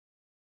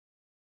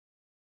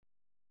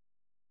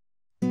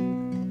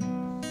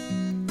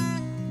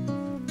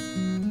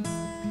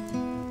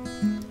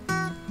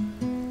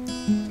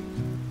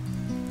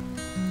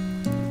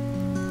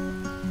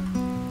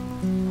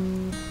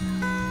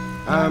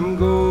I'm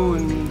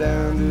going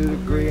down to the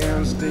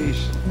Greyhound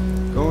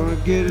station, gonna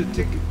get a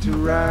ticket to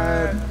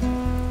ride.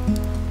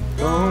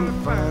 Gonna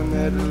find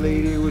that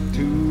lady with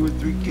 2 or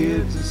 3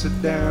 kids and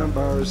sit down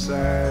by her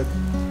side.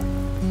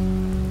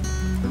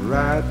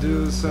 Ride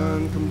till the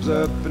sun comes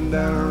up and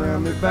down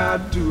around me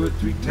about 2 or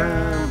 3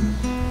 times.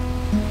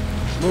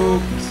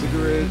 Smoking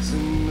cigarettes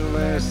in the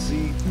last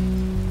seat.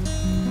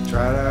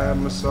 Try to hide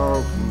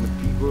myself from the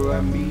people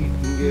I meet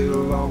and get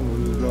along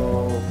with it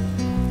all.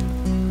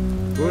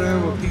 Go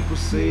down where people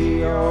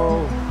say,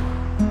 oh,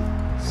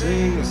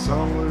 sing a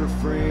song with a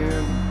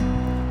friend,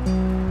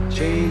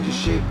 change the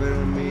shape of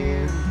a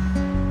man,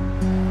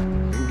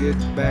 and get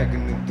back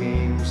in the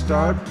game,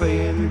 start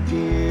playing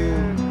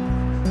again.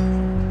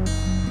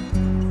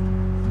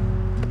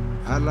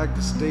 I'd like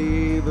to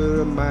stay,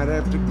 but I might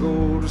have to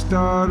go to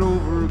start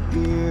over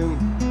again.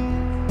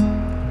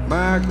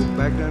 Might go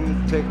back down to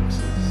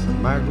Texas, I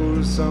might go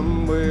to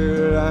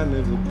somewhere I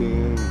never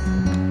been.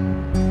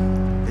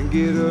 And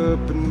get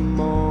up in the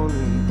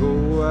morning,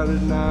 go out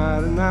at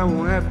night, and I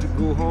won't have to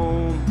go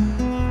home.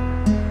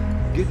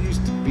 Get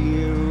used to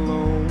being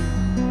alone,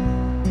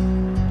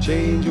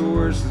 change the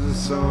words to the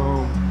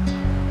song,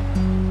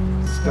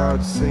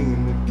 start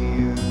singing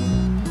again.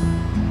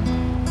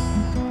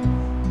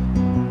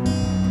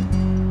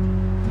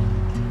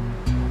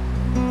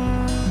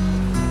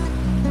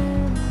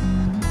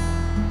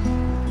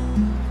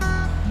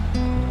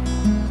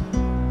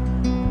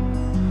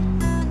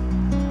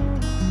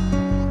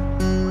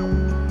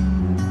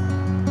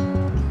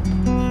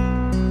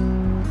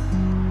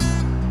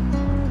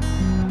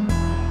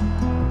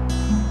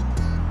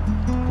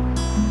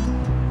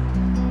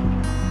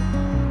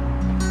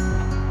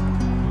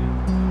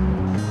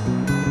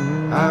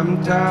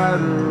 I'm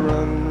tired of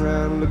running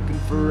around looking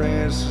for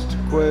answers to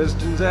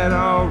questions that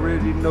I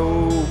already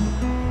know.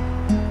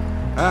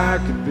 I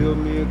could build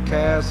me a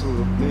castle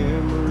of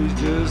memories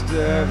just to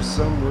have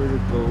somewhere to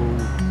go.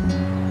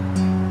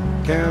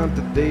 Count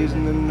the days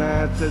and the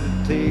nights that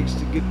it takes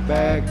to get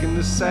back in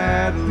the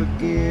saddle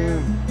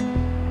again.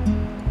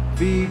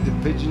 Feed the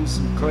pigeons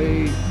some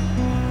clay,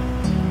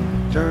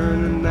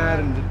 turn the night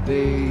into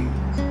day.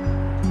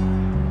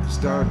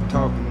 Start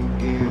talking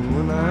again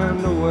when I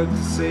know what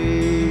to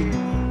say.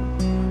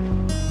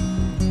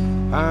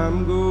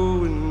 I'm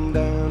going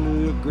down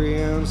to the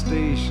Greyhound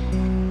station,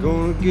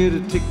 gonna get a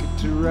ticket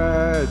to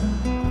ride.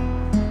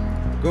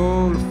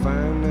 Gonna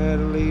find that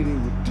lady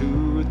with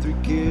 2 or 3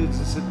 kids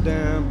and sit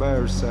down by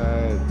her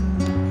side.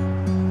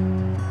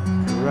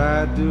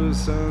 Ride till the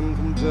sun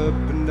comes up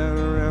and down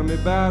around me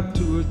about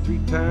 2 or 3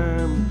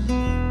 times.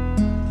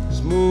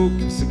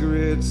 Smoking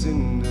cigarettes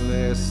in the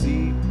last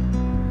seat.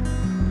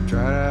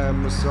 Try to hide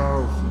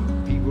myself from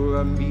the people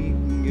I meet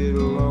and get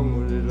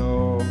along with it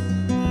all.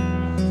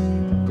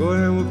 Go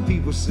down where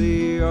people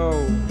say,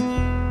 oh,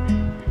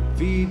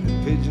 feed the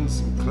pigeons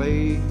some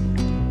clay,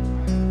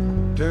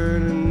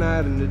 turn the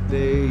night into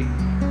day,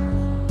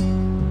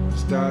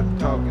 start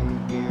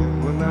talking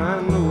again when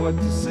I know what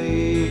to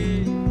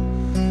say.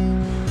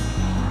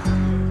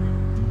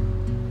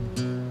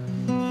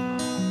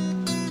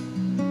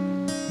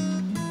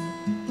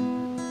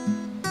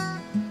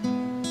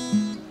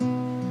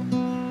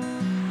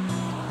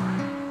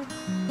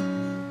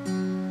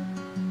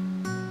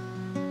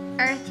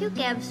 Earth who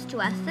gives to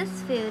us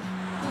this food,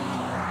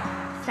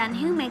 Sun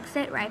who makes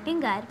it ripe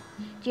and good.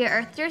 Dear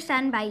Earth, dear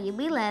Sun, by you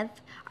we live,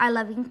 our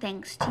loving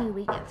thanks to you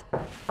we give.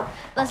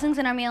 Blessings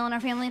in our meal and our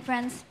family and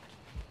friends.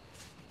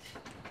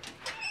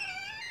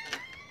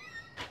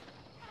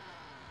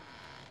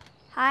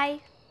 Hi.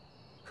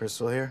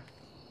 Crystal here?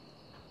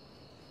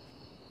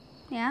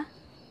 Yeah?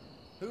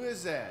 Who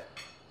is that?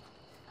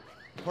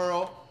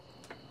 Pearl?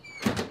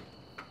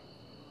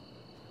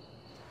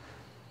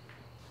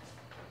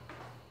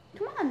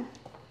 Come on.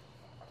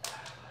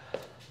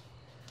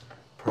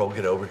 Pearl,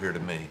 get over here to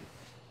me.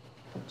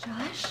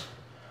 Josh?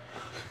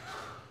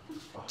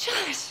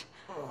 Josh!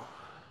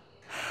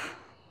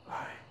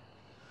 Hi.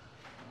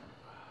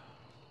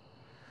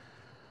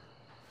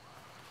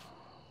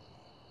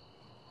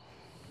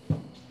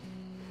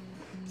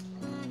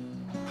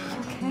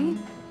 Okay.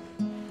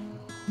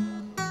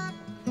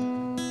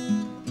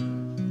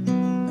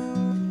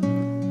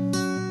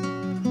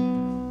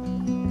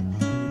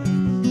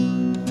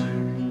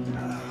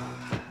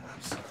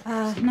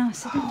 No,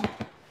 sit down.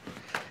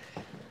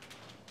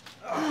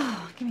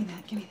 Oh, give me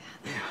that, give me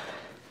that. Yeah.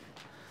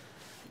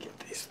 Get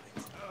these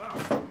things.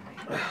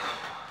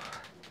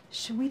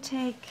 Should we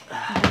take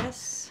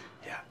this?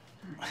 Yeah.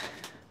 All right.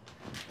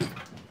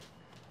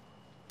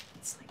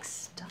 It's like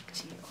stuck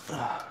to you.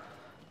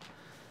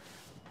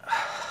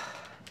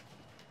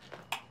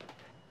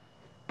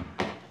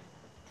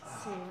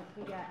 Let's see what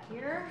we got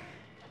here.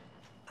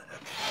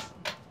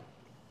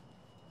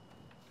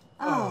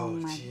 Oh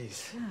my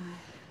jeez. God.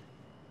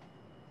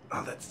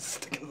 Oh, that's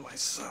sticking to my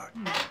sock.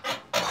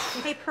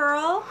 Hey,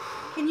 Pearl,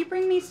 can you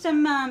bring me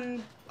some,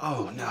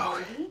 Oh, no.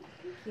 Thank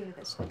you.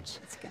 It's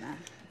gonna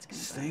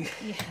Sting?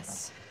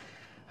 Yes.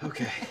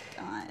 Okay.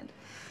 God.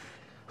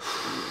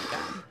 Oh,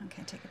 God.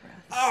 Okay, take a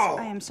breath. Oh.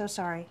 I am so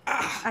sorry.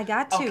 I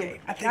got to. Okay,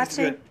 I I've think got it's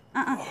to. good.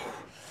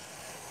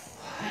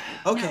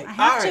 Okay. No, I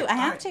have to. All I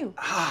have right. to.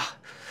 I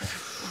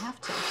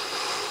have to.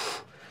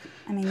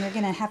 I mean, you're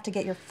gonna have to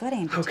get your foot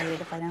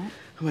amputated if I don't. I'm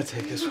gonna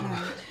take this one. All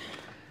right.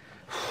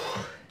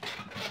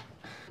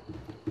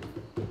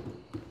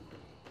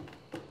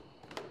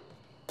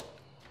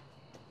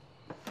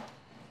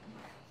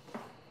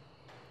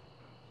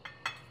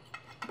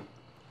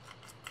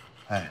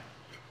 Hey.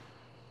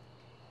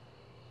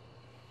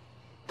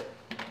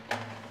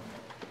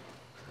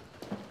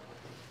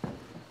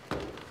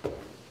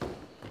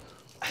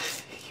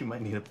 You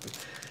might need a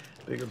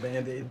bigger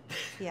Band-Aid.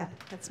 Yeah,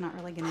 that's not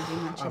really gonna do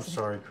much. I'm is it?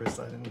 sorry, Chris.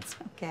 I didn't. It's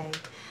okay.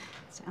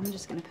 So I'm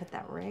just gonna put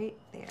that right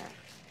there.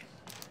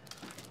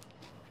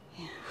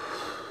 Yeah.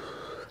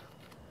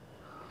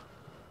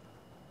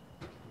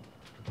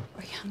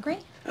 Are you hungry?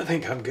 I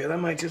think I'm good. I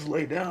might just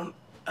lay down.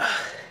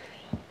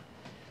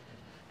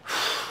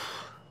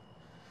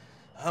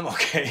 I'm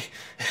okay.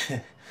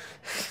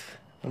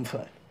 I'm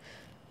fine.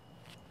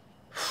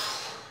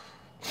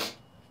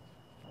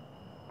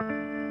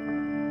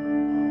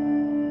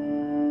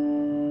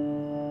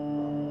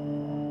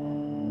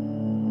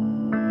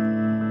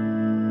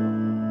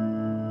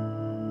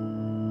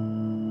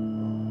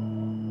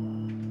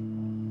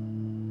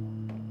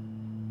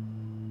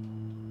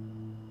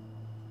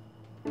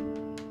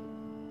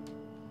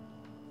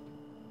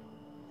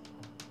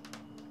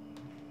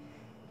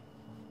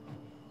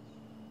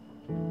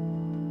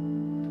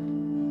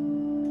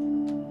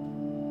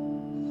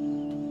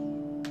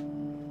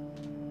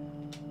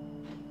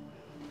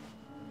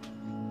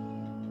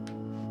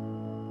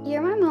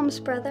 You're my mom's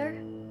brother.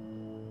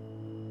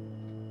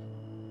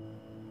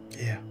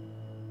 Yeah.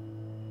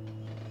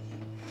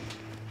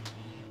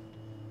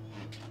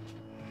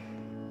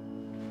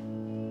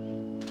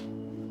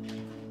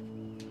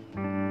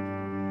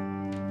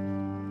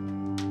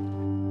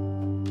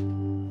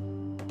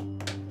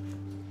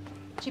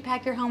 Did you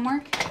pack your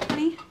homework,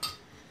 honey?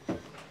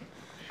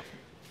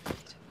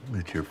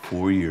 Been here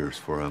 4 years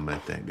before I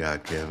met that guy,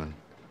 Kevin.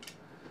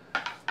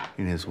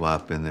 He and his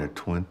wife been there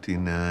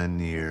 29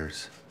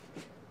 years.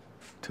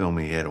 Told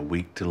me he had a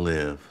week to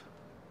live.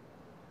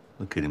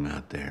 Look at him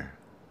out there.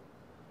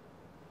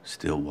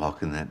 Still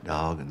walking that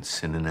dog and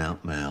sending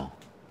out mail.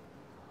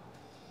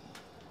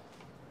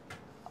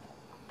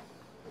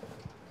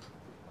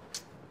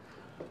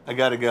 I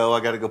gotta go.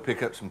 I gotta go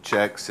pick up some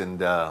checks and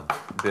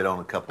bid on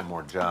a couple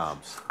more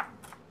jobs.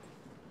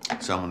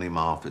 Someone in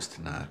my office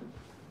tonight.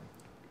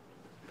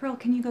 Pearl,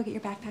 can you go get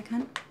your backpack,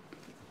 hun?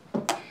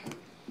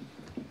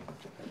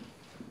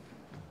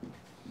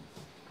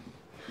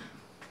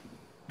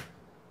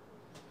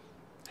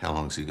 How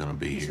long's he gonna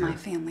be He's here? my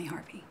family,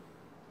 Harvey.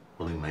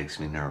 Well, he makes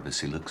me nervous.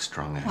 He looks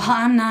strung out. Well,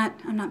 I'm not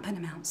putting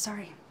him out.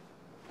 Sorry.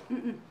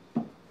 You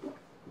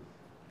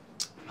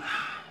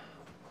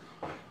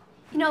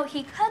know,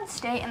 he could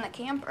stay in the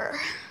camper.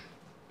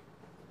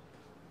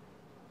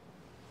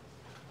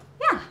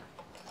 Yeah.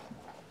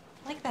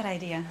 I like that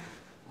idea.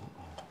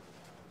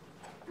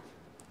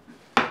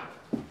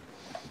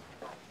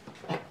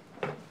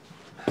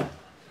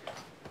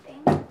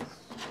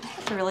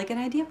 That's a really good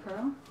idea,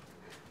 Pearl.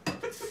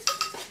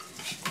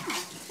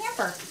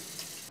 Camper.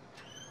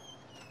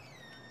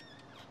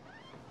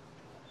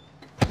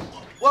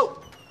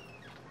 Whoa!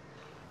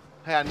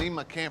 Hey, I need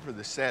my camper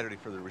this Saturday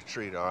for the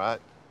retreat, all right?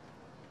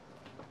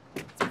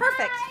 It's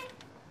perfect.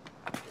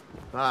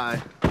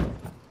 Bye.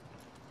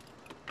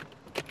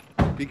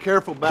 Be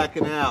careful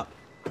backing out.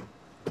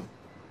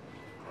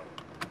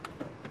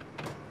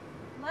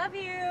 Love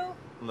you.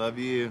 Love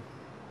you.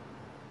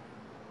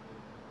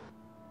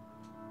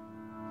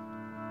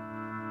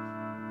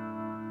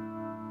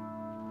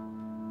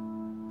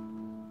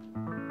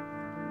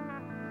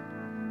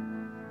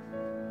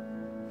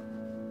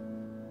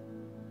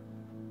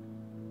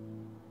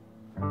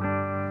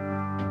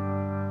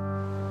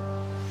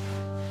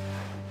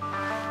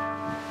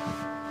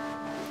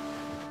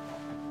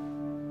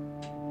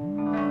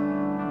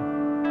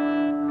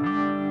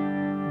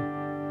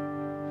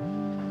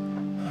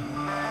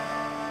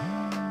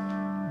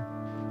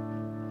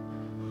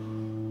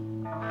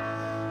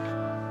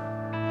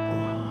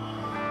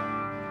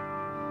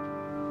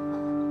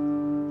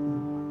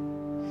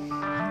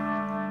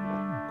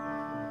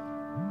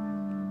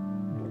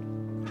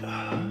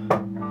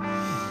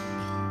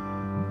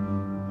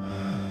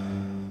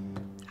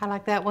 I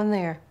like that one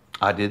there.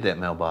 I did that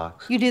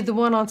mailbox. You did the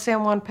one on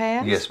San Juan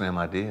Pass? Yes, ma'am,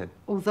 I did.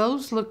 Well,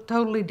 those look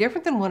totally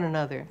different than one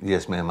another.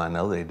 Yes, ma'am, I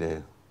know they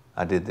do.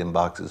 I did them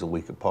boxes a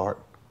week apart.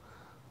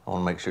 I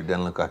want to make sure it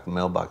doesn't look like the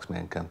mailbox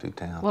man come through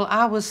town. Well,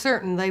 I was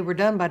certain they were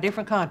done by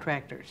different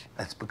contractors.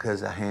 That's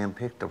because I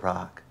hand-picked the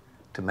rock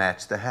to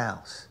match the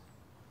house.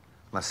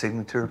 My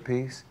signature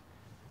piece,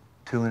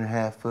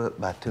 2.5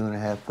 foot by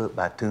 2.5 foot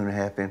by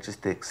 2.5 inches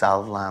thick,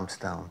 solid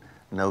limestone,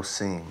 no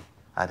seam.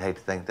 I'd hate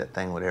to think that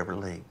thing would ever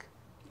leak.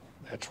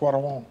 That's what I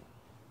want.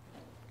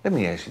 Let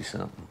me ask you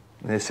something.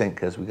 This ain't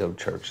because we go to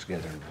church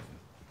together or nothing.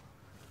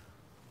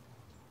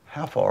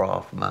 How far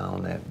off am I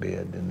on that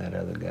bid than that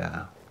other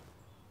guy?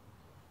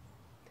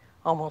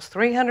 Almost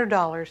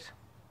 $300.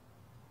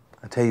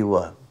 I tell you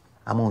what,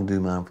 I'm gonna do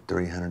mine for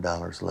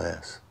 $300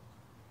 less.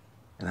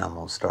 And I'm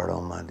gonna start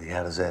on Monday.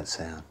 How does that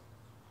sound?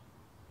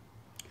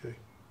 Okay.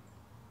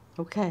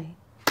 Okay.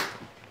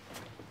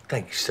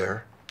 Thank you,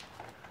 sir.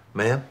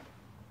 Ma'am,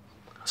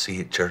 I'll see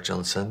you at church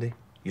on Sunday.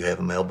 You have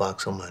a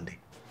mailbox on Monday.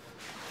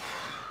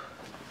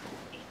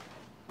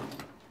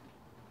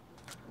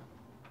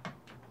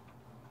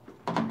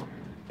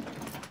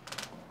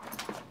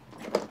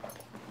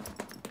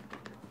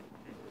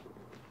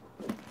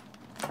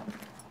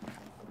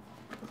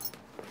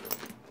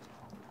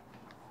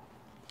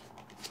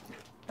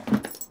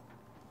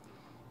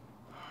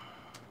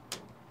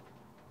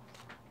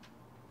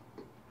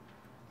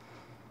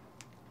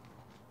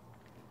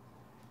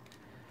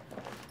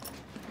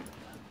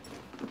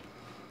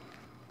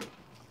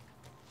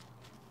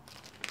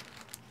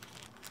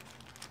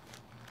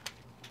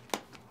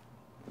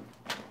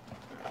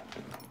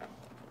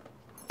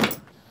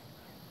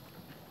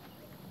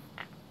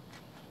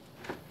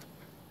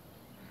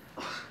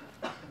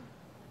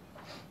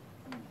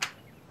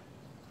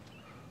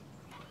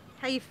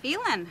 How you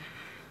feeling?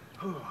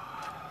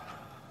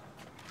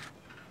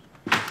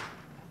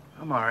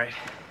 I'm all right.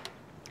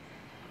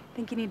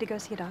 Think you need to go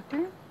see a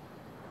doctor?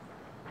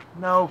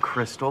 No,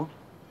 Crystal.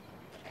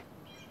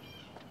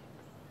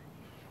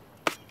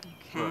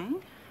 Okay.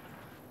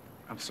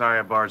 I'm sorry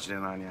I barged in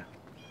on you.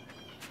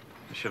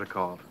 I should have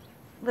called.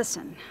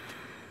 Listen,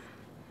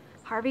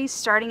 Harvey's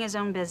starting his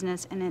own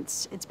business, and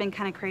it's been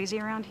kind of crazy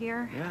around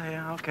here.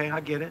 Yeah, okay,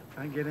 I get it.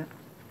 I'll get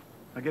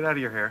out of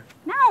your hair.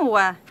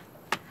 No,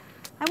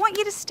 I want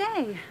you to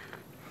stay.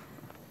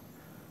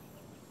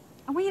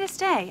 I want you to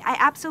stay. I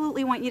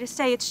absolutely want you to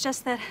stay. It's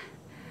just that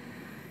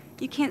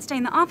you can't stay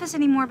in the office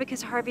anymore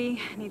because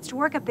Harvey needs to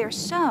work up there.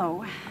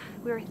 So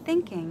we were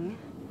thinking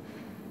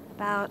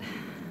about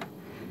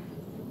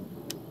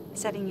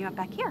setting you up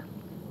back here.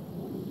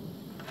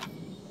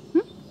 Hmm?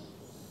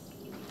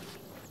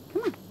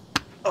 Come on.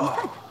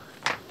 Oh.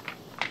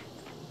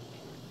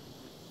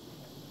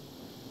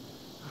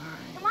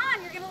 Come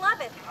on, you're gonna love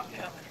it. I'm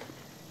coming.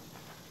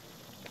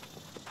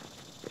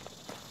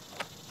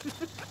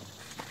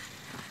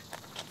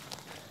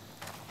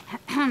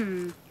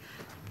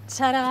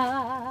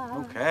 Ta-da!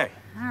 Okay.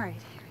 All right,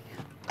 here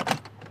we go.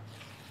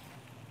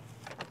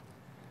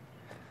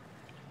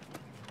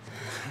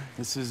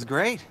 This is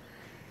great.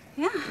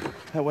 Yeah,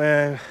 That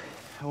way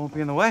I won't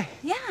be in the way.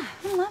 yeah,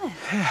 I love it.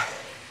 Yeah.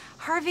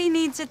 Harvey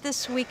needs it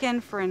this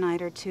weekend for a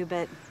night or two,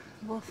 but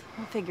we'll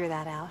figure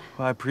that out.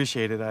 Well, I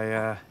appreciate it.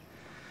 I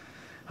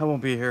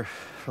won't be here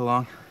for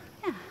long.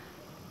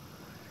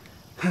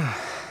 Yeah.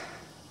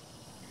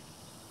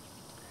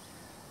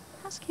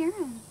 How's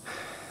Karen?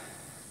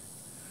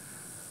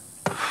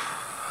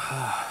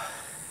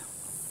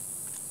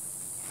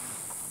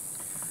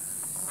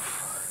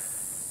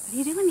 What are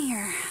you doing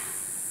here?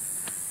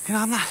 You know,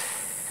 I'm not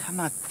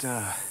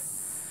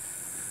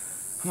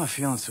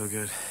feeling so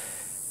good.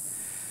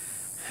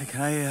 Hey,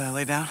 can I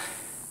lay down?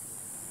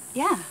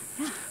 Yeah,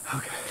 yeah.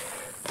 Okay.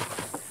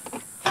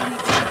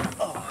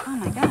 Oh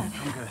my God.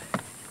 I'm good.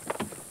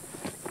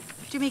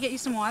 Do you want me to get you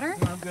some water?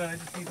 No, I'm good. I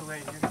just need to lay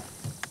here.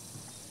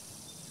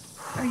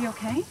 Are you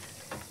okay?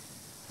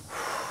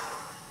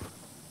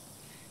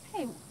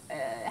 Hey,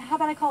 how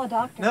about I call a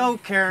doctor? No,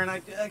 Karen.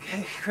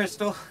 Okay,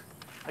 Crystal.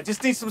 I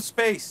just need some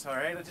space, all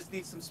right? I just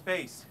need some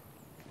space.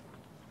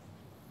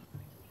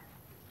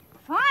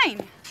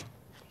 Fine.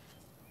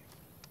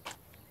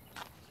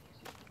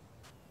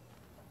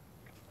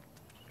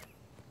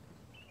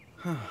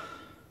 Huh.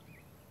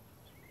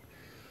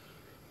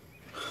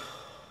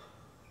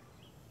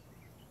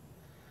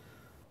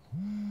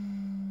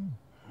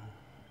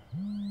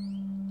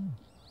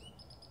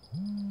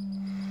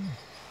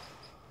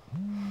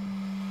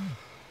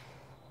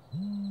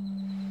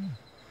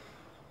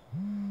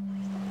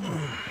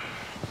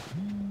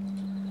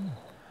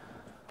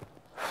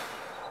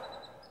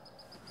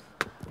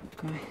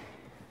 Okay.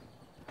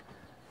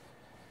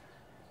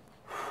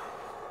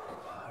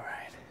 All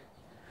right.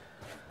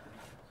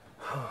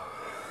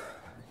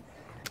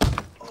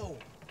 Oh,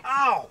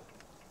 ow!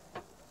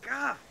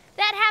 God.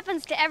 That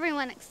happens to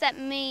everyone except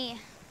me.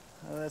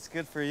 Well, that's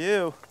good for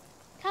you.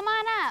 Come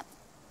on up.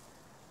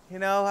 You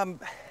know, I'm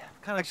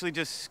kind of actually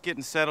just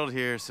getting settled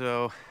here,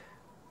 so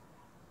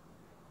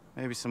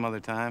maybe some other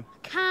time.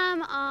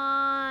 Come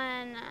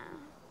on.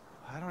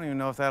 I don't even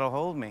know if that'll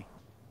hold me.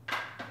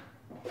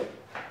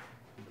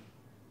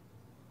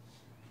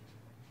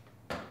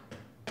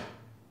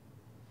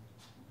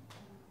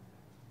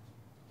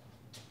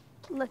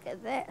 Look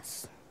at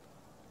this.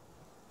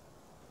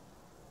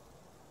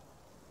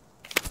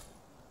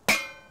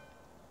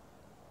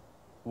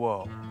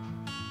 Whoa.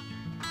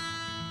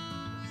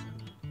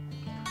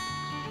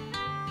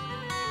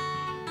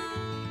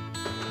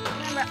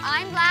 Remember,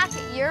 I'm black,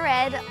 you're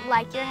red,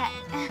 like your head.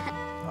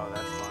 Oh,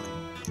 that's funny.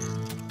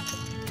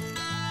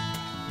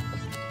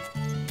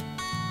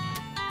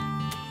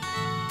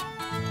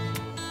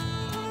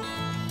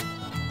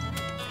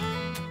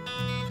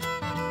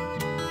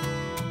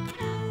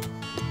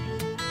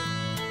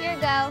 Here you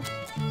go.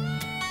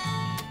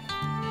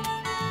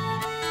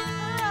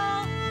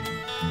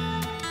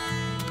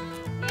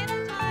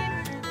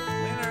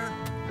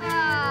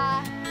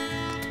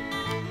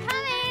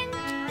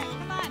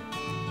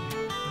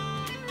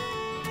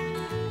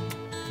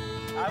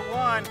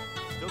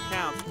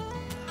 counts.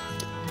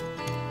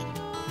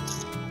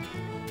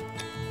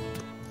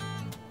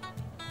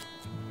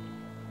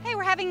 Hey,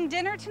 we're having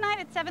dinner tonight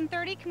at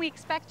 7:30. Can we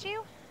expect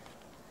you?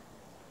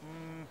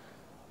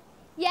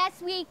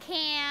 Yes, we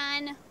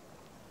can.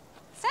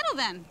 Settle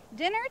then.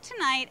 Dinner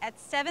tonight at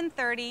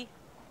 7:30.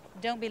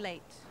 Don't be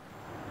late.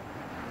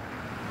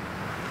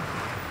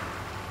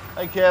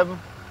 Hey, Kevin.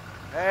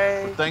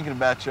 Hey. I'm thinking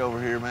about you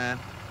over here, man.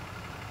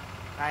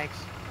 Thanks.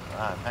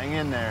 All right, hang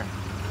in there.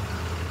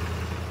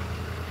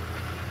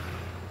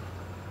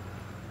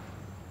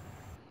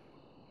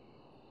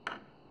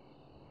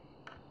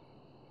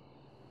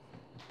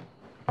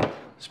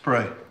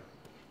 Spray.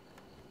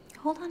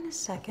 Hold on a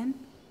second.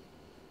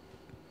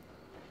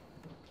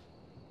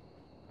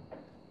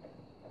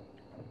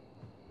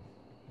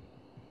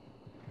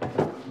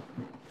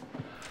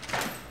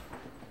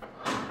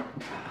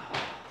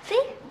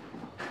 See?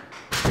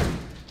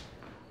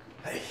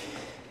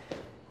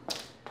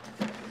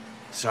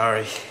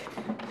 Sorry.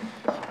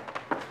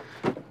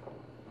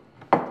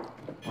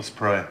 Let's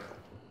pray.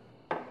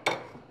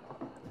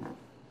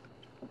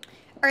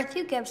 Earth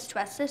who gives to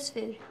us this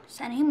food,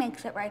 sun who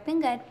makes it ripe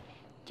and good.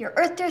 Dear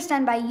earth, dear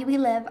sun, by you we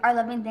live, our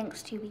loving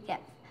thanks to you we give.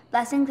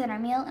 Blessings in our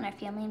meal and our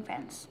family and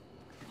friends.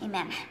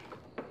 Amen.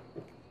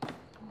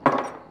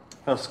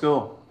 How's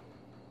school?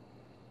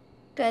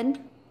 Good.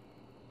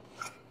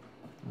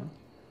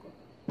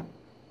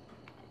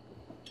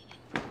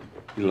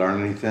 You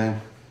learn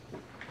anything?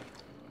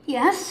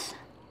 Yes?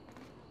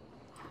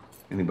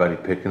 Anybody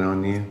picking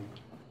on you?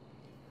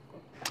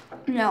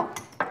 No.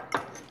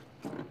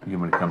 You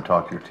want me to come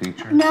talk to your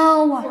teacher?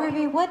 No.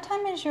 Harvey, what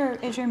time is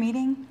your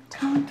meeting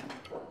tonight?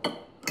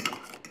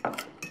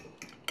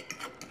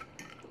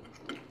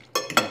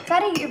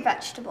 Gotta eat your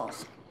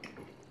vegetables.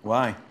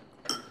 Why?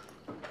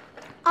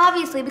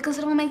 Obviously, because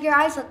it'll make your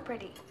eyes look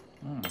pretty.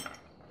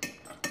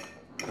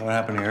 What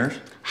happened to yours?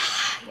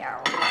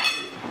 Yeah.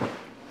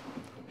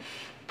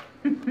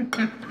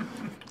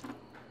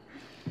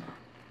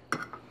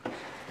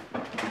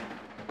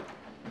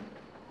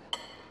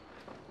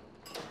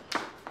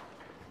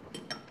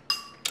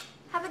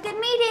 Have a good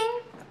meeting.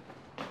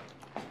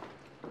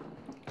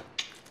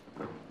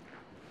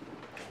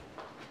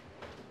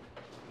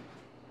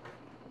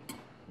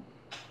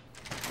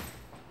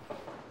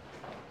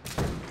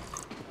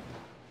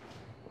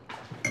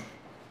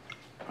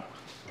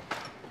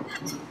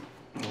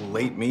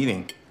 Late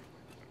meeting.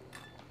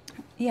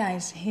 Yeah,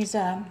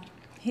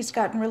 he's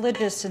gotten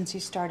religious since he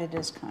started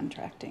his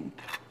contracting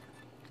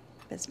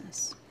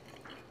business.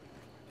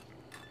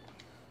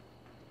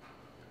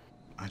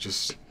 I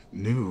just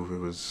knew it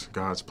was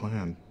God's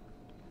plan.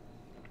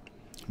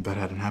 If that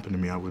hadn't happened to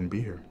me, I wouldn't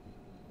be here.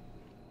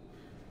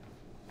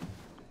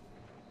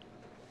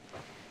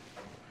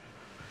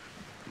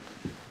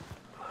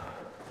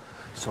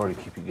 Sorry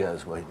to keep you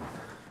guys waiting.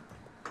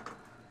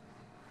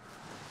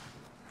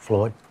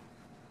 Floyd,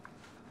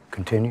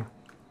 continue.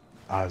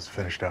 I was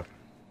finished up.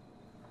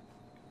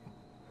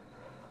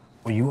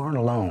 Well, you aren't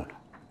alone.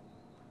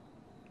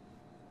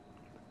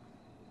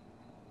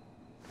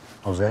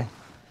 Jose?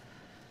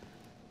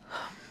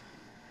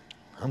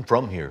 I'm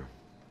from here.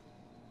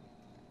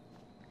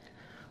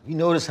 You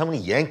notice how many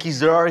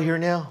Yankees there are here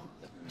now?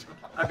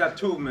 I got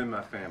 2 of them in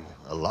my family.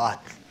 A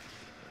lot.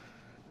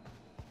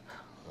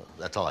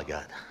 That's all I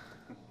got.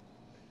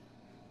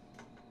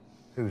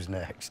 Who's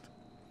next?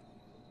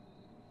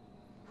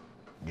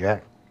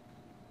 Jack?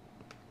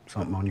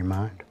 Something on your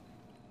mind?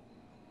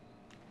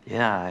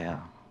 Yeah,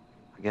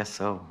 I guess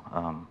so.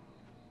 I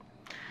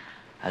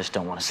just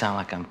don't want to sound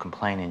like I'm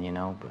complaining, you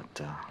know,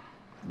 but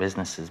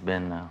business has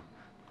been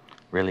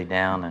really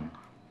down and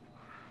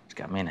it's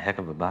got me in a heck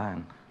of a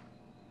bind.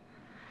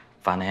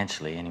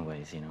 Financially,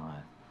 anyways, you know.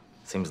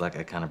 Seems like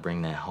I kind of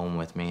bring that home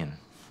with me and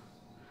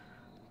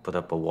put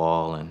up a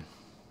wall and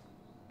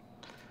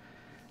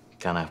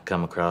kind of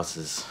come across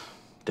as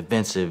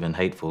defensive and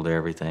hateful to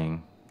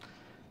everything.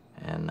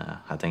 And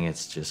I think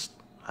it's just,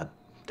 I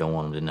don't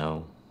want them to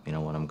know, you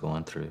know, what I'm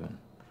going through and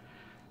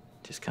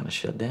just kind of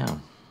shut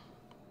down.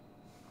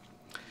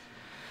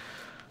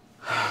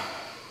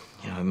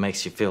 You know, it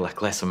makes you feel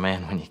like less a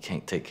man when you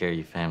can't take care of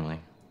your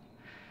family.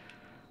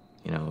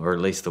 You know, or at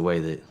least the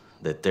way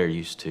that they're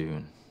used to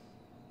and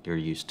you're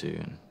used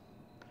to.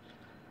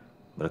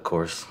 But of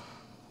course,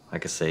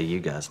 like I say, you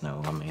guys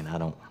know. I mean, I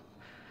don't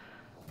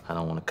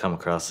want to come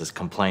across as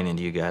complaining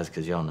to you guys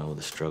because y'all know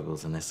the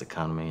struggles in this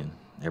economy and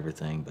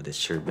everything, but it's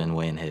sure been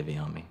weighing heavy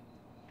on me.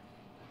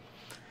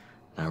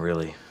 I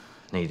really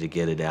need to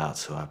get it out,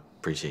 so I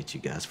appreciate you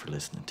guys for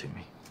listening to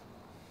me.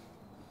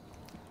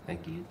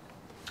 Thank you.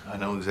 I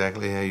know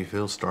exactly how you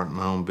feel starting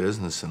my own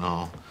business and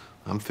all.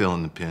 I'm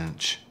feeling the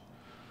pinch.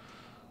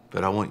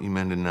 But I want you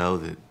men to know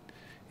that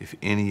if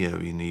any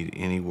of you need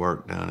any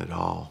work done at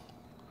all,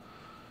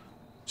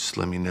 just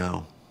let me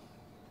know.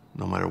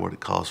 No matter what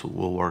it costs,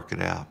 we'll work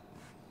it out.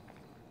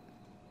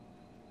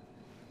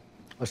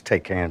 Let's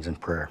take hands in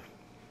prayer.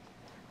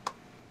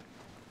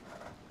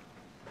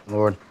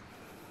 Lord,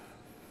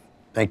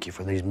 thank you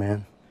for these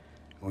men.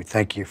 We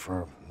thank you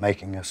for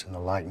making us in the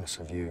likeness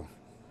of you.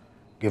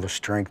 give us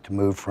strength to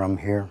move from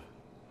here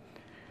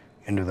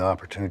into the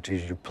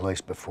opportunities you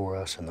place before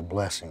us and the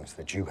blessings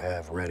that you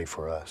have ready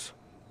for us.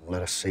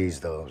 Let us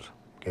seize those.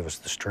 Give us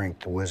the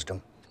strength, the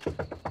wisdom.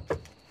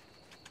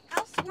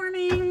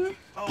 Housewarming.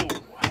 Oh,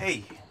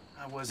 hey.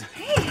 I wasn't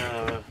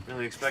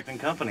really expecting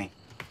company.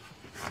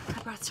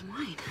 I brought some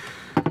wine.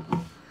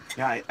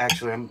 Yeah,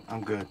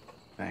 I'm good.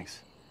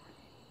 Thanks.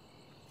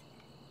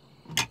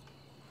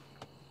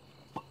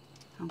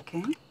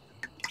 Okay.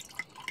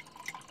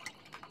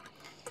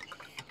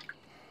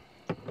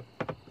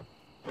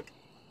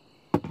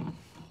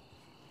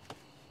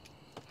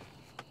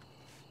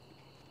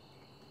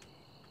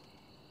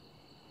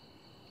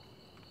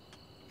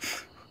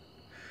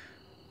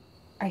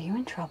 Are you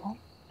in trouble?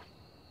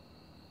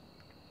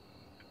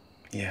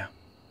 Yeah.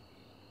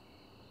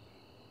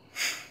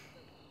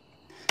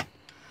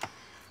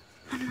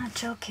 I'm not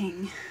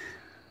joking.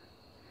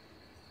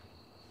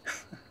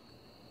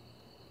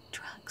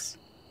 Drugs.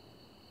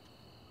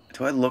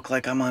 Do I look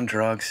like I'm on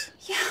drugs?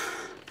 Yeah,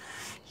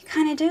 you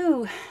kind of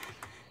do.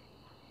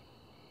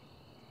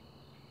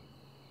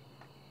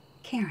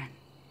 Karen.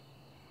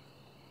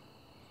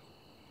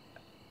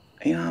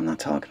 You know, I'm not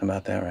talking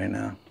about that right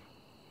now.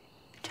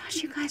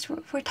 Josh, you guys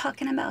were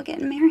talking about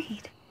getting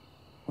married.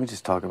 We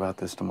just talk about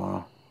this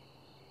tomorrow.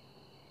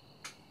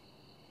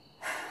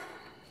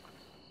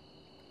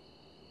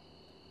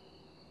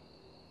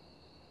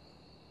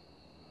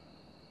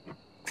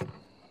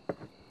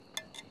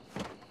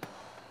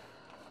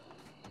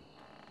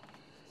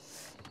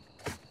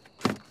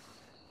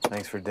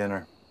 Thanks for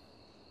dinner.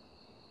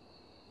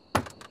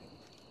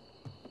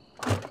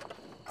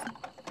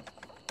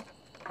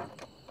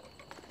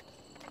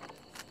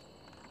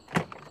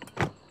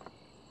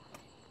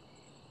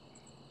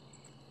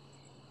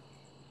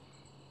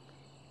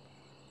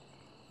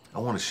 I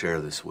want to share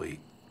this week.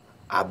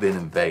 I've been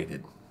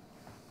invaded,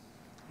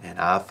 and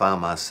I find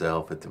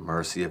myself at the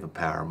mercy of a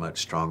power much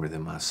stronger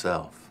than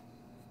myself.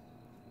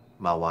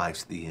 My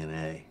wife's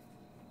DNA.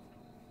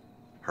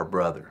 Her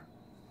brother.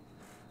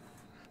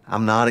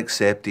 I'm not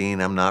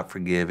accepting, I'm not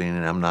forgiving,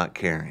 and I'm not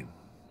caring.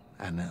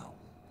 I know.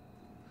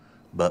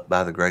 But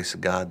by the grace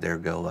of God, there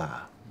go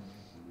I.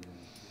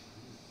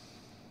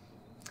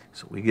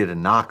 So we get a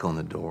knock on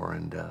the door,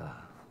 and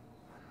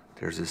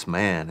there's this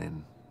man,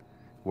 and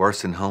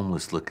worse than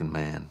homeless looking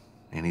man,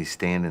 and he's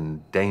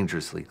standing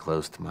dangerously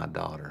close to my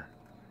daughter.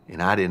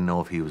 And I didn't know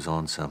if he was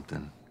on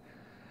something.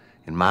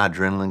 And my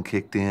adrenaline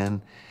kicked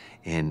in,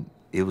 and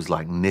it was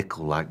like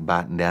nickel, like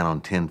biting down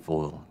on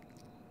tinfoil.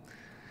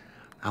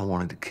 I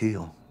wanted to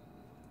kill.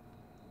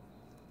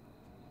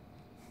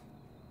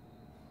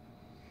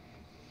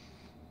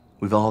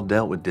 We've all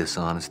dealt with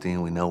dishonesty,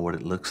 and we know what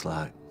it looks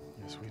like.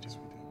 Yes, we do.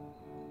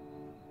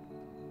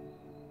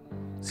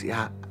 See,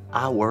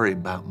 I worry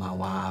about my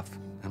wife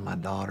and my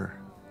daughter.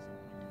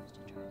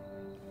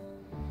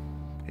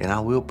 And I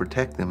will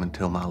protect them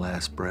until my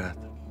last breath.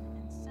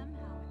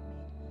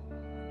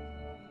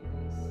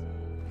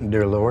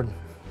 Dear Lord,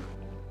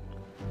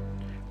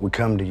 we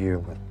come to you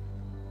with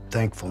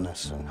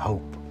thankfulness and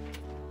hope.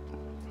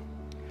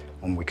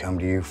 When we come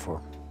to you for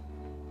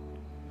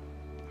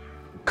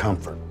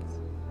comfort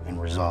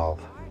and resolve.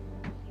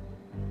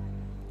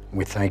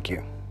 We thank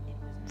you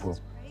for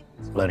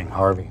letting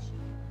Harvey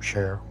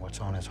share what's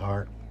on his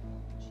heart.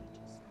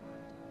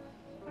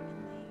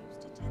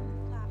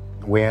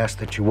 We ask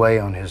that you weigh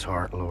on his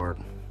heart, Lord,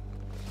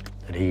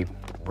 that he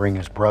bring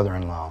his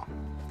brother-in-law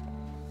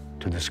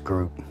to this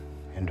group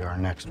into our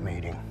next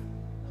meeting.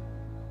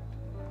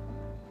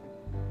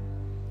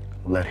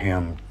 Let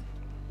him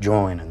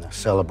join in the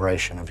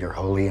celebration of your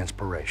holy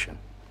inspiration.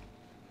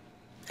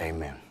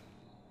 Amen.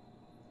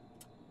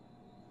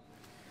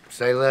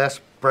 Say less,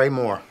 pray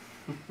more.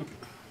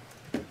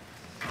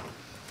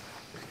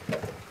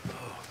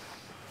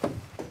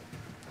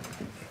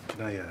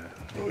 Can I,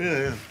 Oh,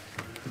 yeah.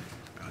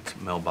 Got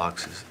some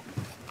mailboxes,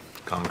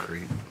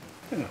 concrete.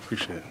 Yeah,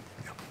 appreciate it.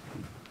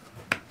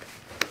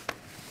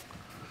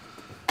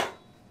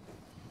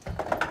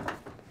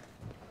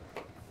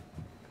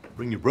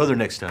 Bring your brother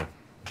next time.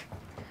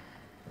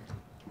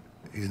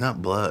 He's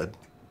not blood.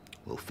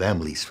 Well,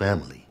 family's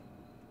family.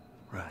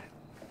 Right,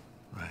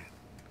 right.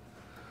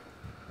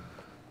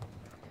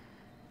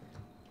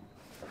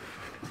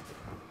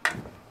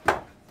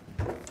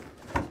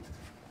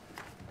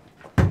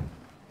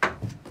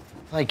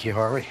 Thank you,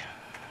 Harvey.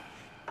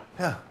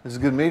 Yeah, it was a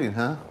good meeting,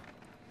 huh?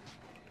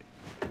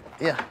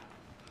 Yeah,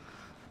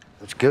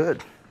 it's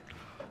good.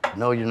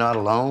 Know you're not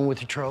alone with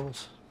your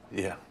troubles.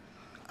 Yeah.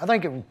 I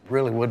think it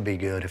really would be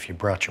good if you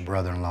brought your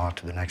brother-in-law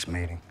to the next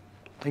meeting.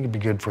 I think it'd be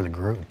good for the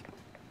group.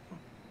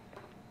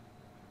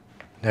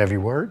 Have your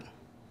word?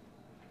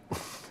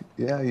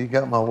 Yeah, you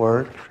got my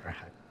word.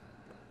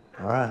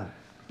 All right.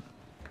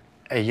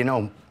 Hey, you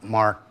know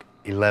Mark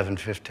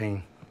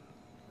 11:15?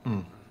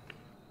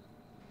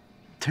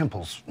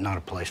 Temple's not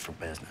a place for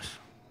business.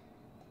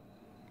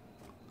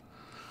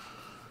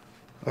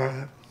 All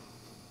right.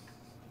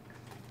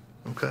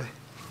 Okay.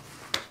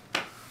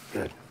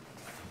 Good.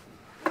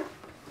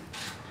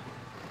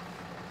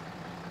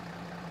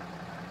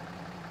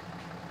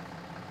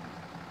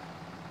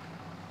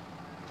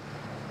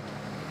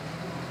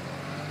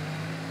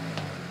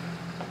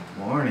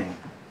 Morning.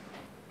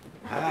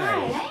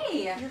 Hi.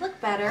 Hey, you look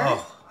better.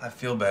 Oh, I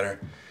feel better.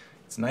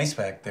 It's nice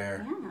back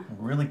there. Yeah.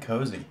 Really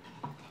cozy.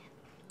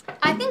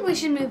 I think we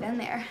should move in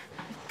there.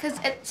 Because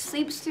it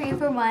sleeps 3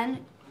 for 1.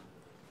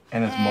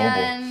 And it's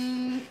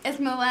And it's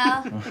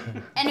mobile.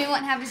 And we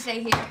won't have to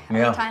stay here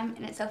all the time.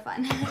 And it's so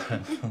fun.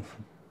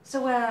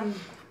 So,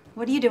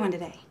 what are you doing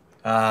today?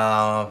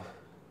 I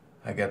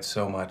got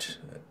so much.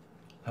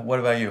 What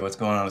about you? What's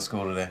going on at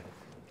school today?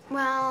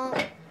 Well,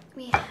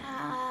 we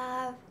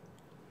have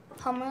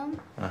homeroom,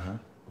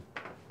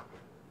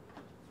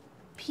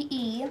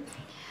 PE,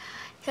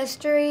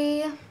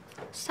 history,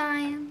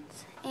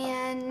 science,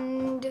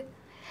 and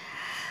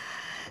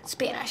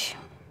Spanish.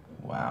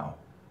 Wow.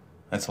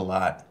 That's a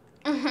lot.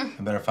 I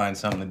better find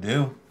something to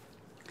do.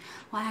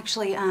 Well,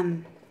 actually,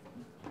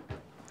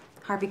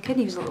 Harvey could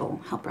use a little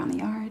help around the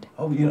yard.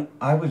 Oh, you know,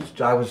 I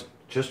was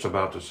just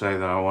about to say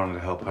that I wanted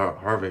to help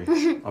Harvey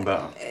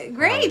about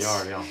Great. the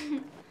yard, yeah.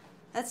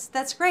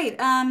 That's great.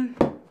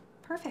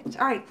 Perfect.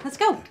 All right, let's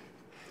go.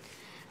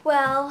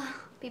 Well,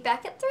 be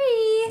back at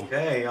 3.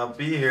 Okay, I'll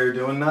be here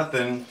doing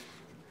nothing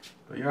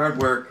but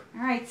yard work.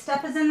 All right,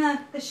 stuff is in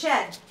the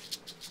shed.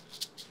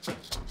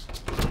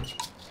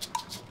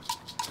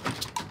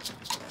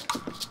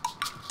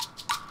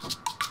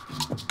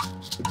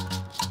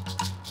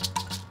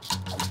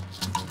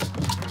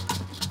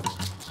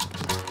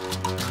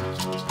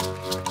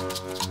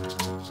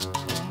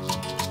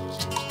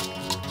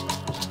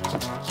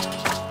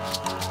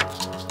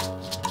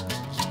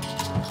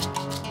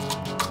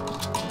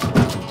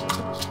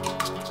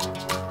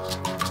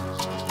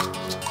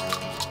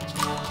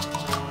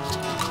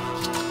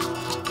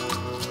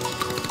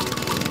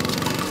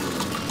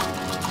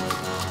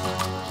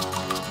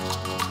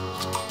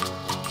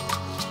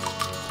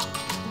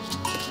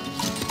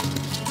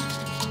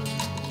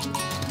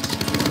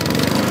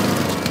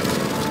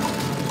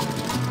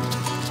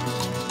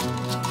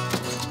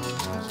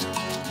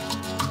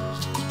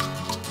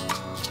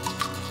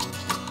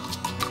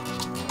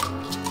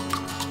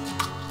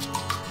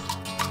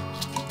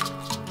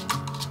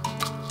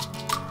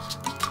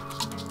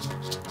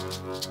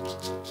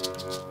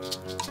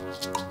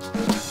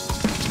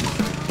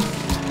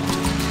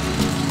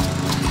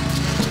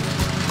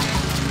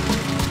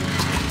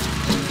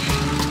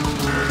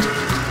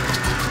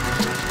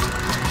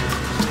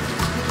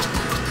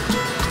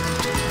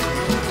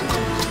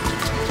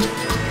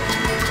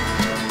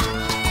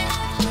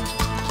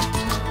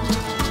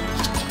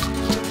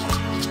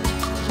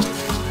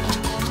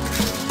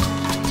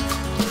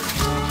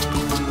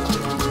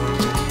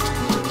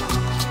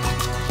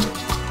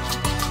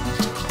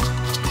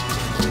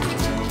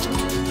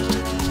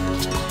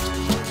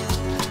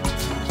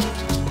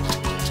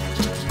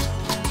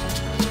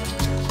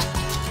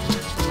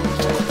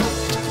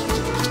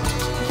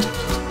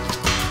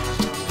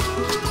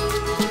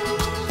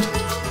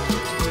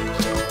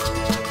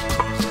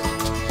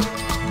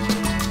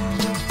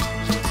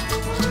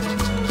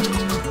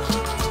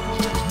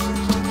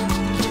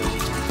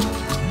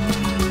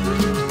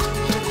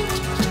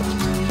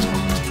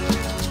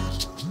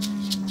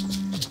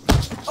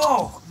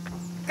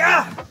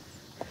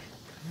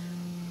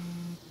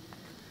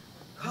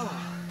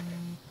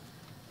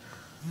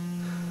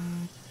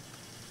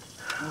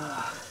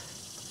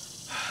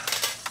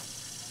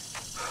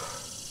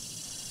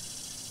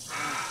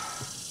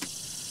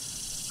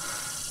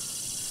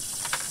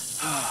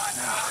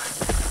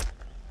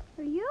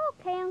 Are you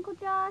okay, Uncle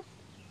Josh?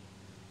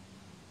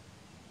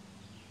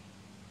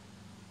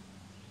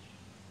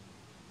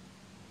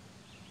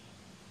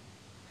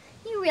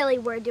 You really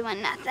were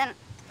doing nothing.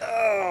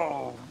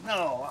 Oh,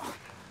 no.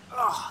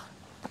 Oh,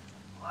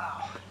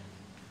 wow.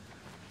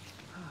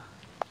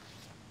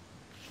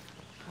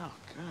 Oh,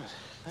 good.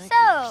 Thank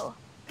you.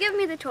 Give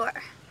me the tour.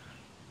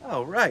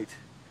 Oh, right.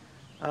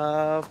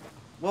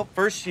 Well,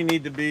 first you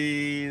need to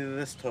be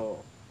this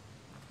tall.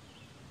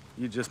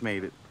 You just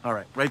made it. All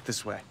right, right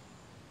this way.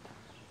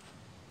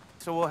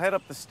 So we'll head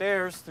up the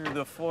stairs through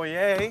the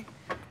foyer,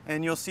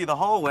 and you'll see the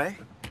hallway,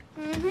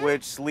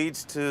 which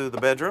leads to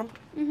the bedroom.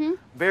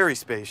 Very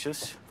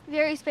spacious.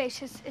 Very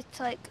spacious.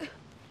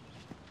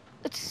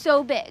 It's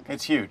so big.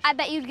 It's huge. I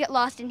bet you'd get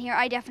lost in here.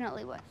 I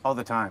definitely would. All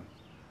the time.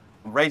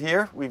 Right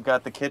here, we've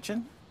got the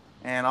kitchen,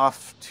 and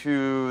off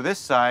to this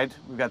side,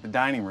 we've got the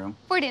dining room.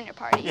 For dinner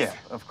parties. Yeah,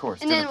 of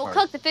course. And then we'll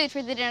cook the food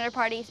for the dinner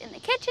parties in the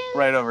kitchen.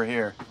 Right over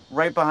here.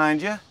 Right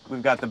behind you,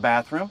 we've got the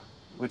bathroom,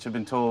 which I've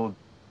been told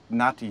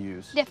not to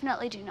use.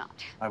 Definitely do not.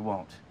 I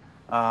won't.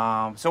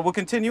 So we'll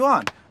continue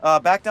on.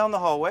 Back down the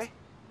hallway,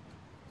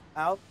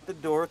 out the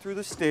door through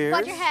the stairs.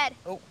 Watch your head.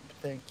 Oh,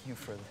 thank you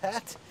for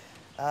that.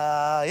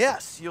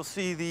 Yes, you'll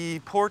see the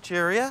porch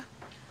area.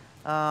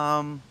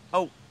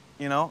 Oh,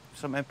 you know,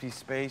 some empty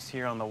space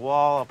here on the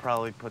wall. I'll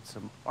probably put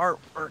some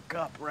artwork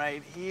up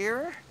right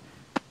here.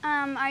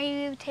 Are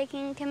you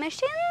taking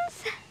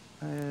commissions?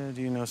 Do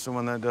you know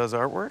someone that does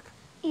artwork?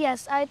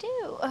 Yes, I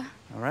do. All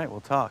right, we'll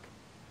talk.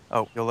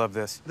 Oh, you'll love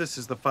this. This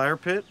is the fire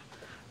pit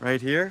right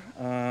here,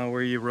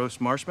 where you roast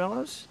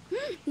marshmallows.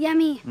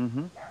 Yummy.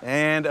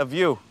 And a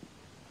view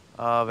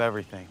of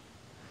everything.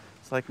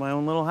 It's like my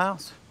own little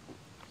house.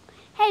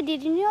 Hey,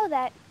 did you know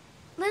that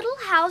little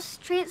house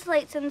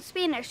translates in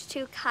Spanish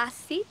to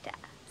casita?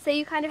 So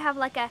you kind of have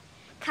like a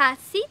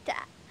casita.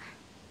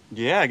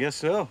 Yeah, I guess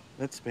so.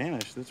 That's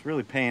Spanish. That's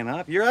really paying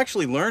up. You're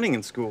actually learning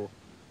in school.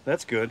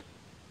 That's good.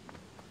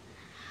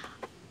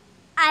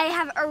 I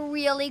have a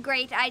really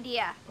great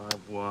idea.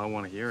 Well, I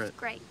want to hear it.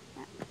 Great.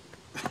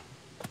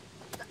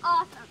 It's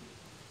awesome.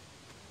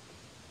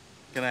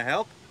 Can I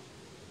help?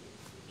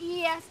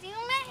 Yes, you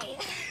may.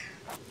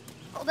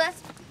 Hold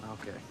this.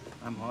 Okay.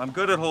 I'm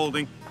good at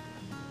holding.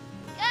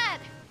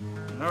 Good.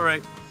 All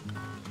right.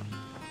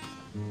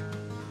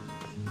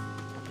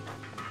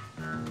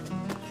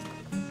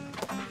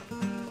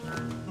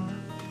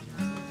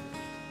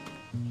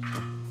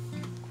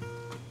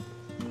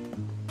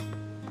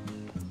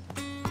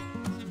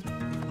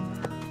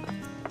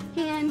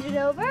 Hand it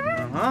over.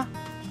 Uh-huh.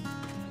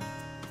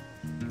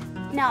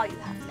 Now you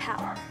have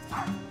power.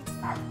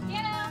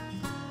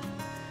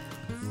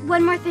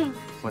 One more thing.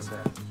 What's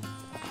that?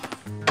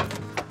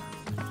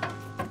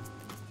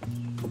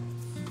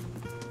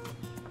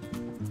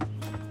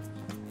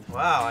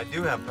 Wow, I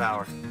do have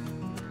power.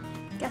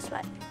 Guess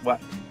what?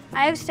 What?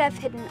 I have stuff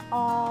hidden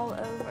all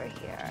over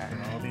here.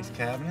 In all these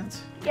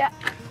cabinets? Yeah.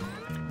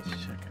 Let's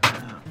check it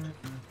out.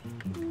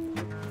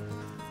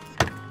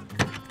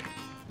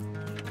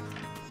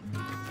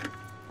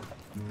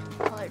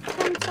 Colored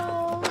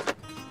pencils.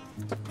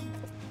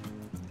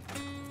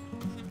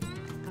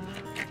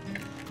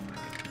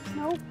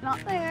 Nope, not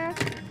there.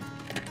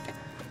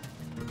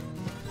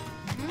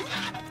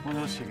 What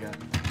else you got?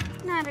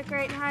 Not a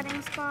great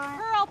hiding spot.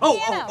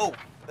 Oh!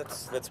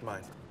 That's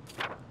mine.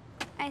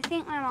 I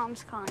think my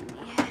mom's calling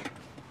me.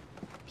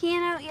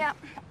 Piano, yep.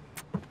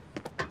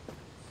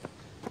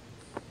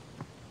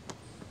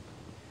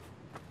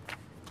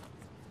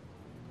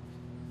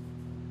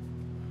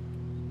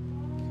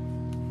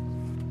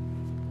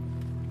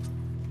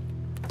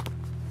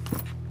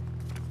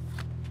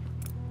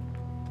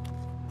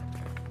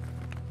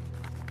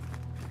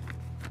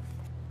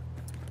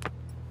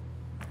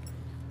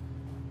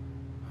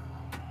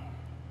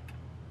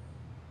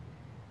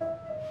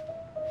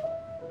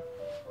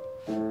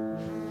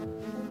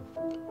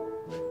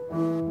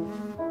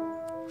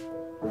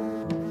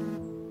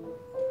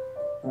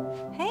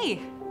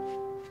 Hey,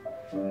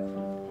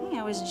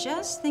 I was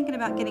just thinking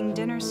about getting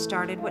dinner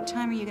started. What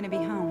time are you going to be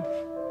home?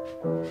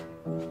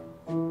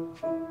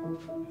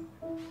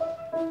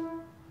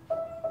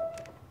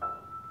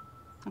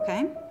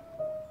 Okay.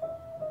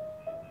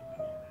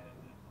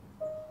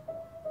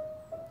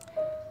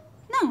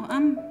 No,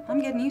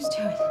 I'm getting used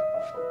to it.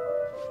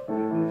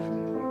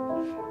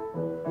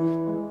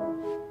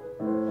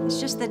 It's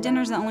just that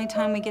dinner's the only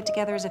time we get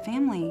together as a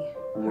family,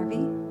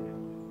 Harvey.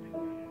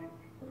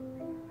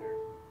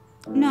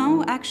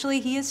 No, actually,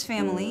 he is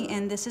family,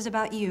 and this is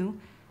about you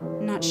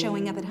not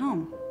showing up at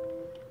home.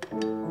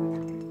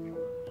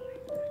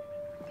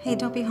 Hey,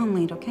 don't be home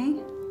late,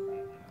 okay?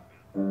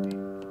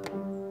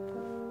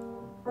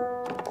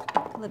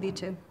 Love you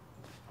too.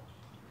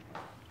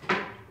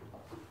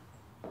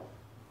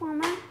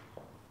 Mama,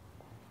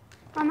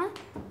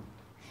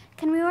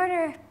 can we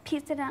order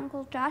pizza at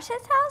Uncle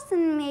Josh's house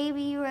and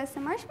maybe roast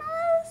some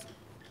marshmallows?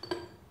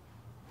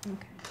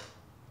 Okay.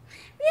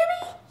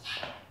 Really?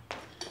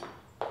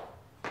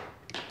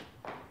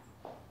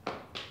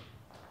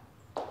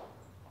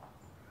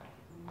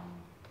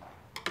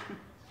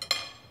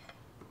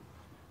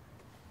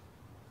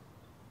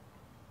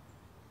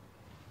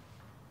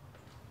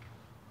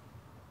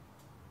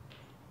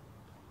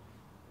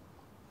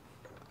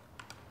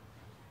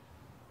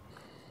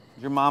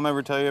 Did your mom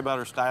ever tell you about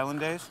her styling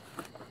days?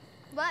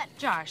 What?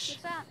 Josh.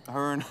 What's that?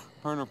 Her and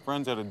her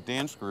friends had a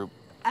dance group.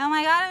 Oh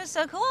my God, it was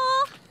so cool.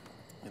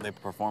 And they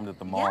performed at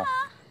the mall. Yeah.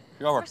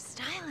 Y'all were... We're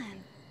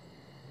styling.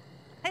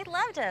 They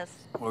loved us.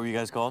 What were you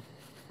guys called?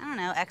 I don't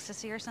know,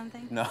 ecstasy or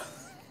something? No.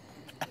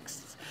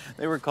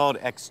 They were called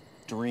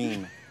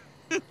Extreme.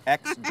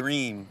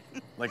 X-Dream.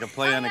 Like a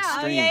play on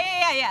extreme.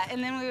 Yeah.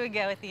 And then we would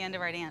go at the end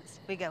of our dance.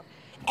 We go,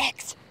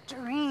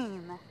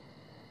 extreme.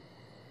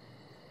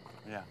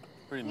 Yeah,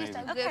 pretty You're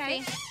amazing. so goofy.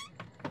 Okay.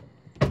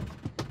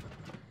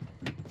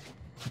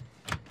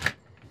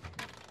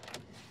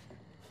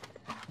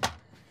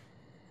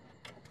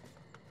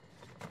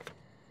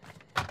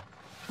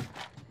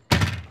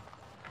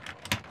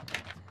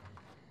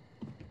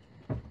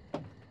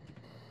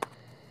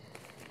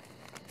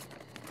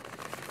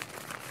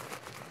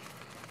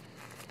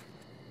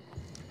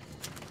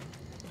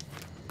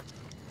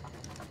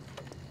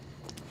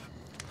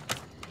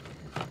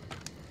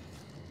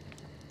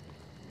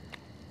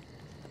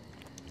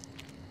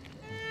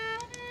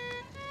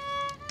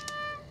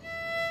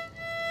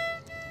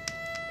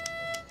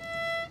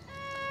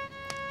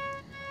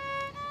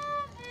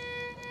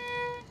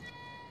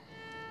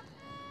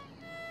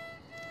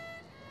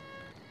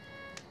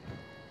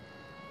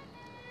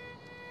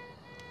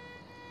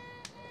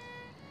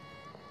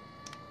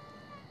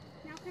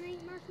 Now can I eat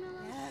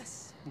marshmallows?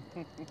 Yes.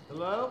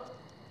 Hello?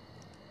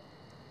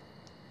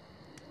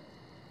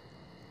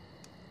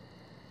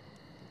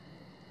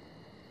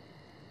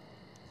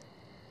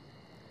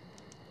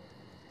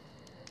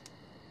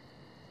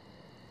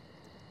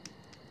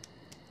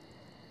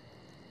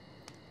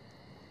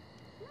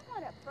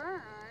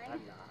 burn. I'm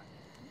not.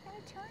 You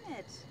gotta turn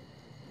it. It's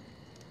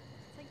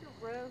like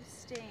you're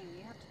roasting.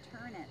 You have to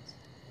turn it.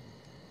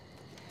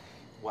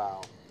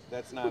 Wow,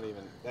 that's not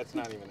even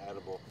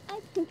edible. I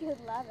think you'd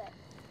love it.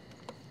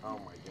 Oh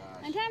my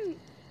gosh. One time,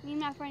 me and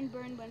my friend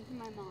burned one for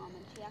my mom,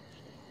 and she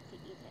actually had to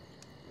eat it.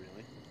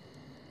 Really?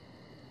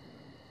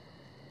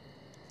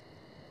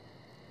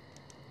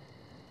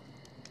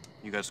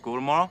 You got school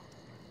tomorrow?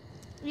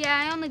 Yeah,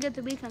 I only get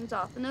the weekends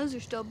off, and those are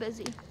still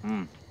busy.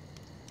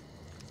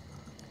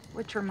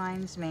 Which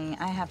reminds me,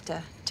 I have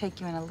to take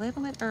you in a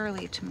little bit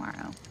early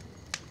tomorrow.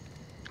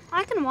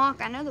 I can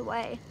walk. I know the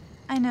way.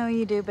 I know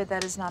you do, but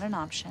that is not an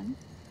option.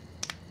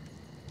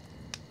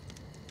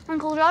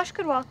 Uncle Josh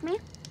could walk me.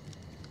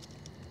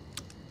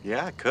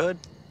 Yeah, I could.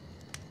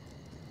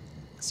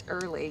 It's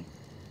early.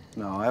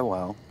 No, I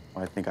will.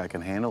 I think I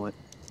can handle it.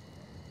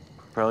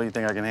 Pearl, you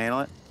think I can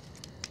handle it?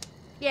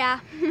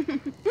 Yeah.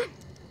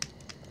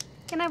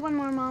 Can I have one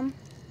more, Mom?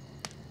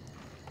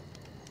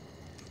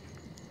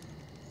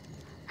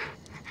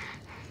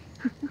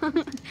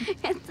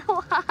 It's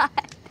so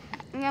hot.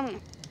 Yummy.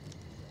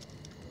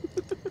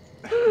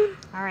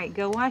 All right,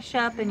 go wash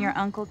up and your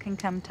uncle can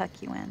come tuck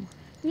you in.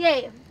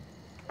 Yay.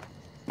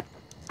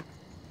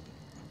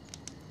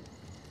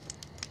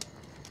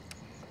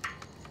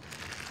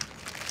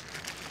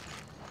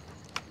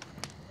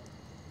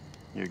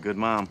 You're a good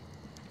mom.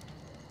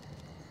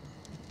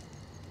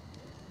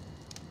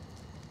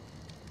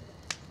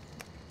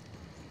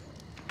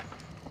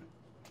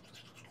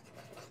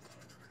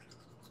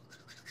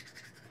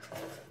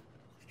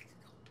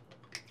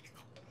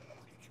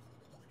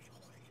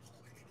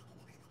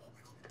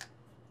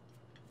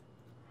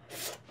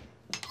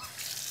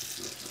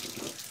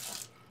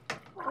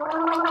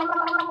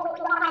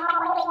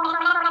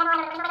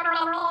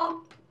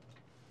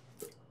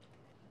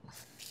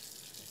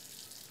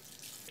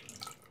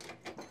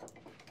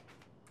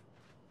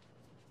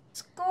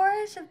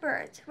 Scores of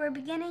birds were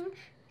beginning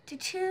to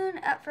tune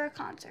up for a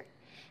concert.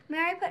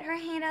 Mary put her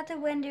hand out the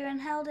window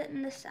and held it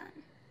in the sun.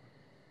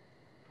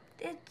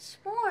 It's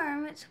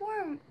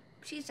warm,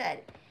 she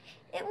said.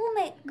 It will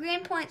make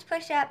green points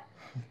push up,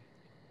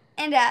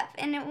 and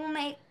it will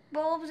make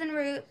bulbs and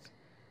roots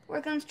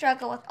work and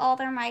struggle with all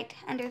their might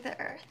under the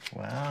earth.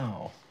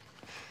 Wow.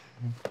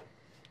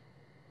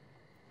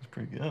 That's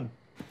pretty good.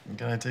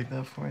 Can I take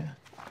that for you?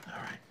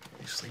 All right,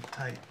 you sleep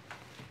tight.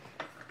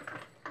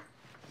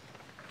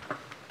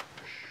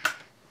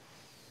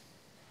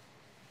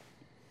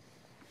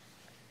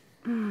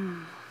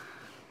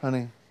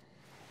 Honey.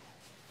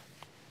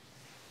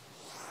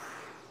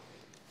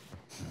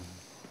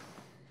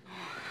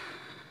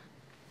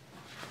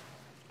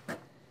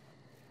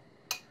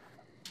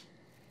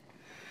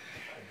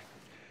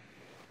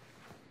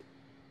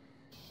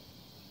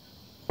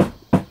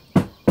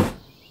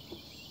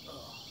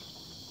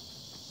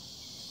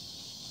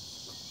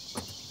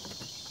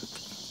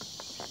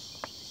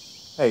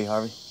 Hey,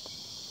 Harvey.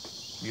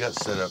 You got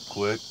set up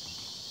quick.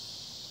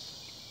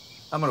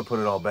 I'm gonna put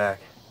it all back.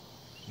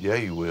 Yeah,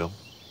 you will.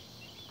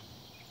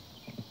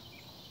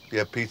 You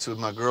had pizza with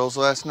my girls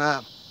last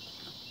night?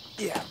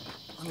 Yeah.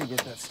 Let me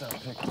get that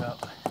stuff picked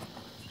up.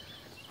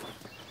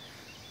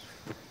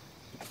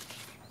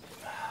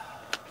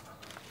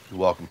 You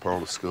walking Pearl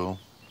to school?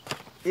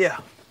 Yeah,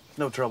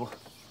 no trouble.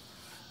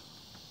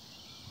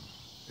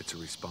 It's a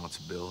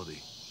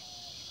responsibility.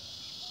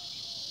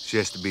 She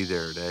has to be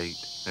there at 8.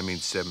 That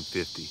means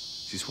 7:50.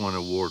 She's won an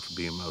award for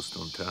being most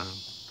on time.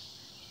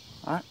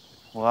 All right.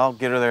 Well, I'll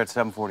get her there at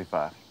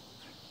 7:45.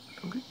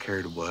 Don't get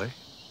carried away.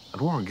 I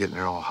don't want her getting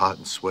there all hot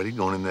and sweaty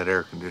going in that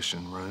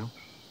air-conditioned room.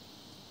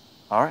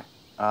 All right.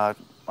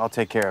 I'll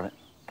take care of it.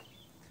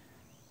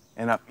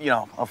 And,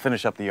 I'll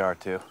finish up the yard,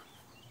 too.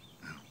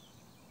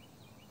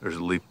 There's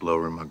a leaf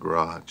blower in my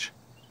garage.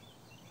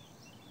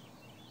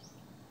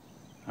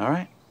 All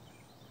right.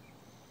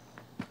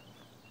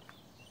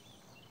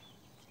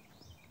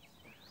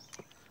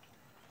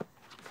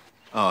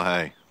 Oh,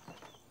 hey.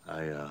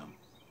 I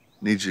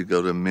need you to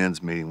go to a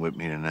men's meeting with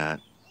me tonight.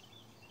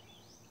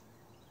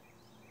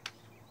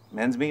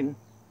 Men's meeting?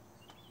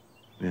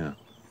 Yeah.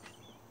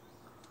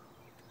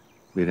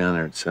 Be down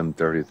there at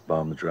 7:30 at the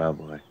bottom of the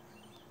driveway.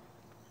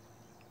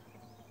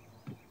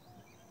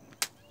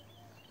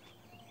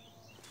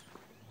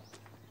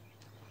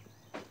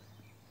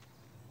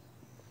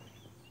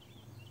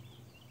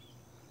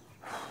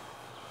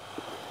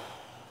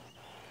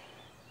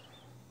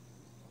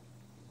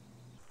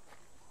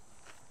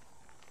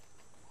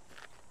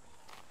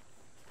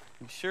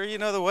 You sure you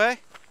know the way?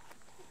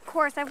 Of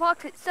course, I've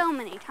walked it so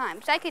many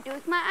times. I could do it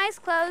with my eyes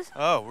closed.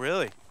 Oh,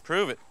 really?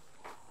 Prove it.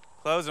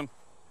 Close them.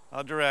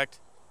 I'll direct.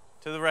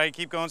 To the right,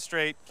 keep going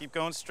straight. Keep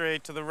going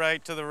straight. To the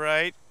right, to the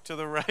right, to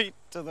the right,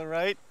 to the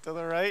right, to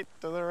the right,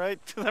 to the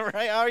right, to the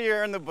right. Oh,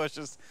 you're in the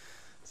bushes.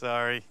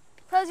 Sorry.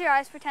 Close your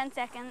eyes for 10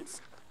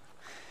 seconds.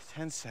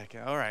 10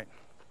 seconds. All right.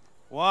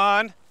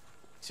 1,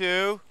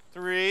 2,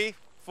 3,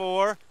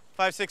 4,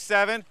 5, 6,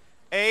 7,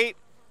 8,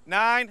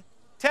 9,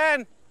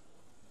 10.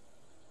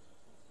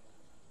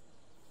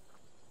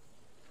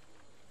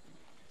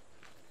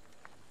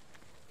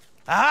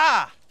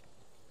 Aha!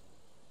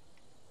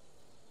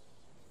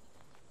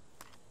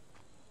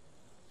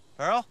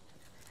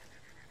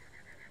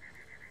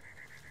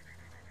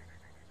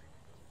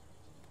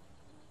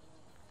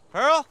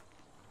 Pearl?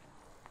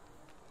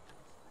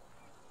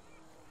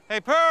 Hey,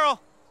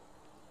 Pearl!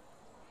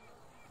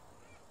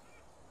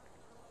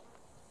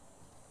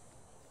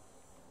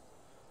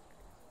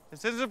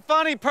 This isn't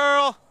funny,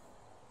 Pearl!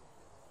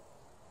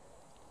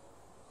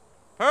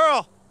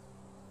 Pearl!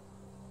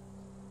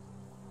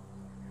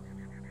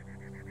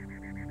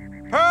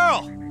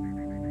 Pearl!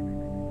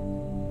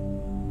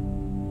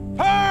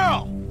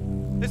 Pearl!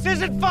 This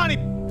isn't funny!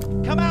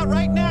 Come out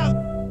right now!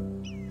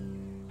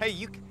 Hey,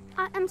 you...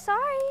 I'm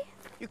sorry.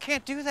 You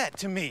can't do that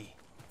to me.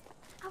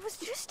 I was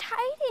just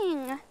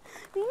hiding. Me and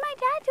my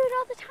dad do it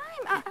all the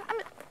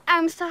time.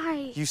 I'm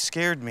sorry. You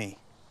scared me.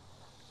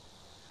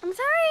 I'm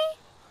sorry.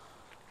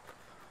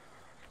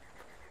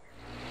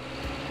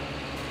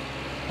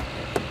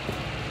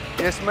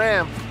 Yes,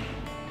 ma'am.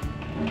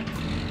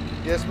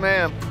 Yes,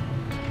 ma'am.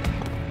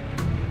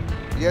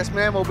 Yes,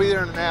 ma'am, we'll be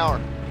there in an hour.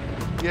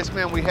 Yes,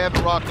 ma'am, we have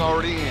the rock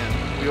already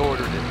in. We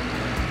ordered it.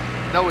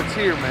 No, it's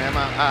here, ma'am.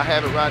 I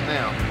have it right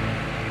now.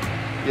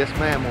 Yes,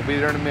 ma'am, we'll be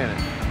there in a minute.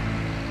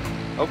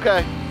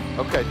 Okay.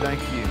 Okay, thank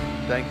you.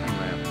 Thank you,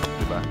 ma'am.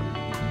 Goodbye.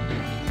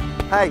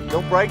 Hey,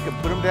 don't break them.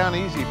 Put them down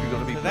easy if you're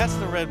going to be... So that's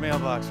the red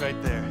mailbox right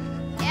there.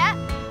 Yeah.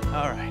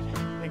 All right.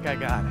 I think I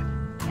got it.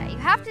 Yeah, you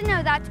have to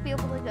know that to be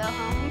able to go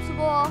home from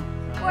school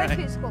or right.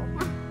 to school.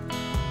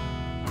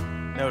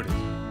 Noted.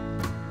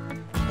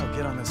 Oh,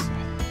 get on this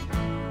side.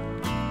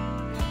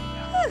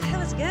 Whew, that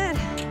was good.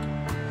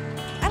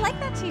 I like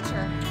that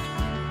teacher.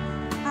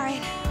 All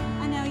right,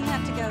 I know you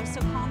have to go, so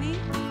call me.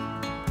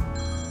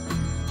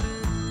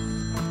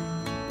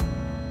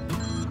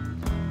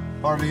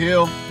 Harvey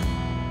Hill.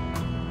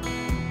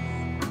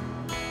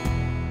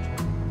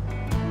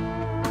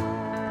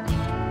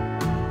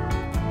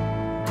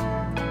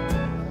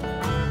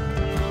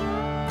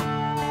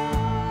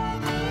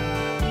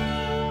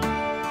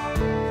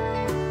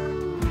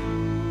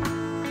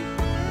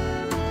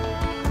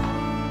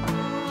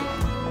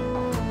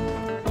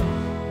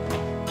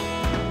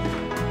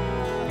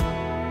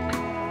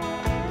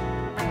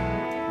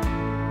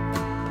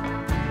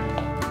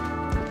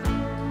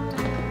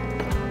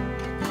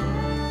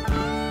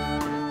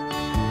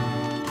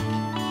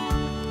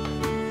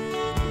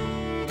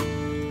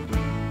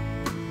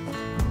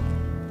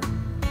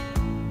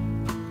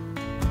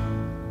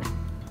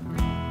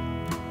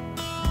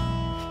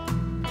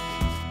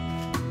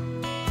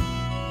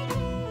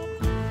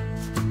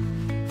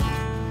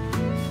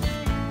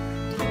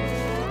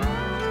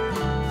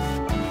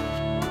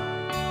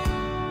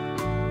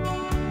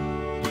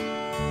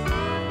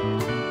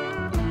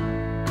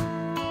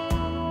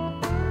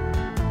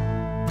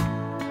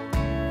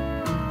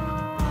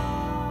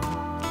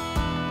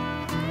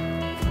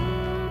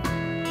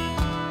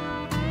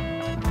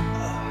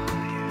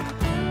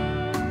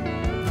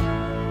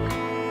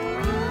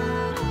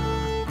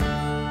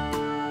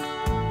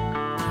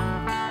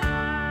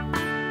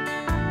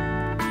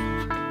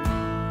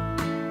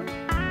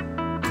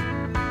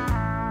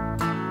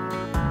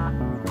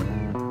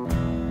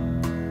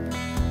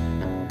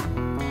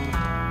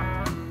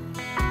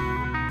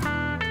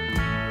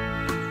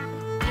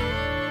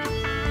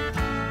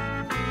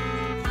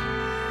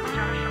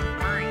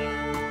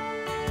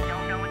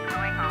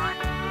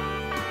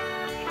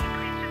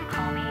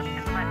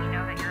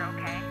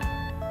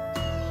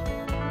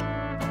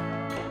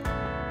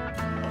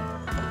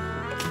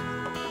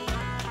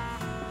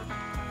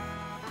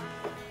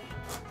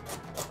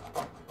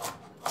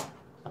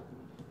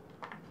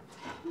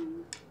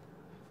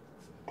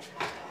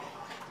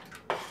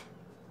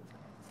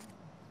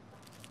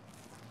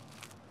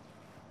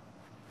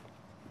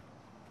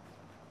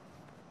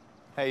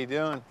 How you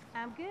doing?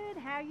 I'm good.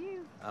 How are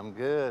you? I'm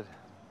good.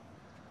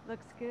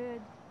 Looks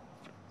good.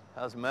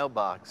 How's the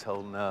mailbox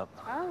holding up?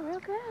 Oh, real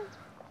good.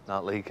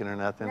 Not leaking or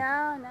nothing?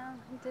 No,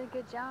 you did a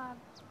good job.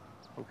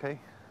 Okay.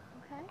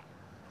 Okay.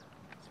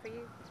 It's for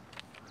you.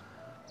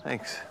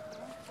 Thanks.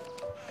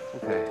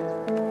 Okay.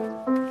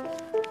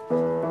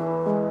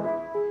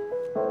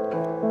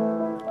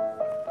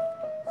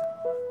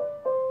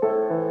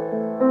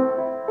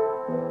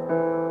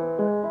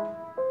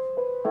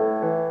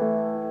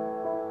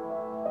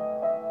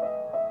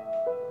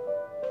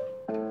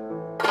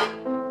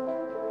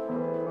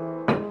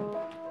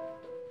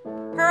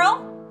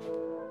 Pearl?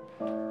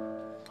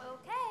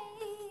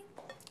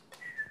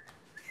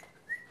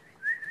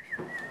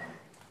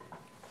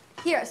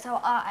 Here, so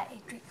I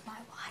drink my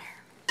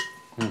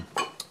water.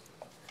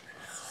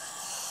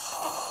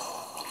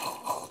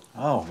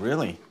 Oh,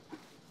 really?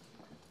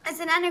 It's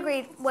an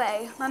unagreed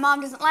way. My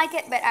mom doesn't like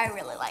it, but I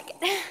really like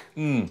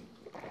it.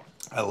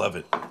 I love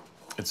it.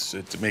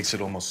 It makes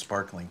it almost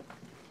sparkling.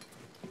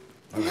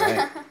 All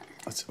right.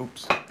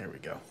 Oops, there we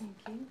go.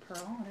 Thank you,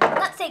 Pearl.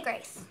 Let's say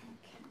grace.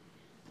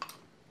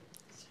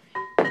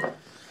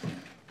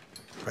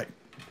 Right.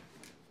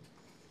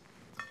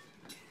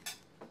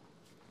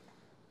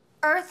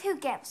 Earth who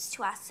gives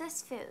to us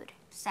this food,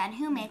 sun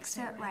who makes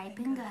it ripe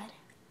and good.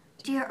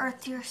 Dear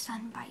earth, dear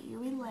sun, by you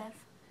we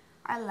live.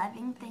 Our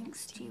loving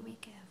thanks to you we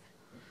give.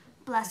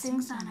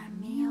 Blessings on our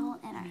meal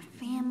and our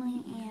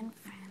family and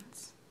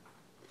friends.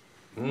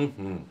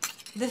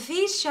 The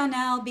feast shall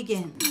now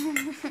begin.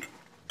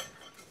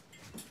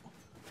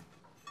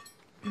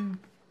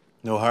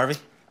 No Harvey?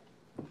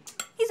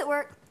 He's at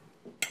work.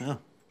 Oh.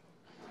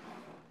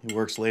 He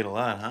works late a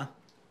lot, huh?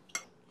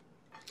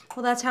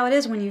 Well, that's how it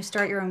is when you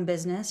start your own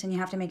business and you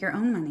have to make your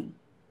own money.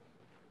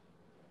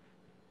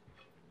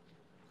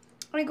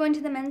 Are we going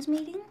to the men's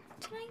meeting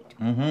tonight?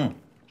 Mm-hmm.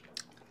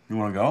 You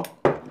wanna go?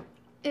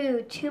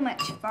 Ooh, too much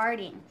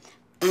farting.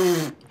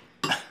 Mm-mm.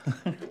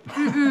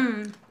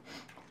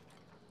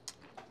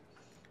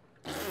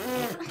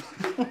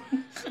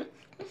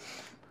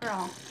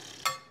 Girl,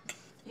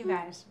 you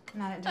guys,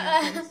 not at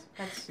dinner, please.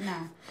 That's no.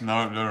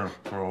 Not at dinner,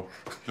 Ferrell.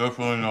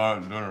 Definitely not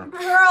at dinner.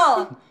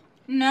 Girl,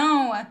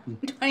 no.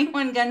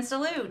 21 gun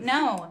salute,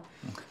 no.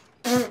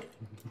 Eat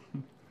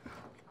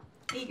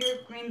your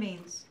green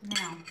beans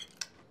now.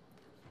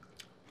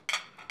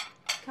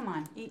 Come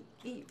on, eat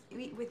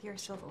with your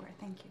silverware.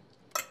 Thank you.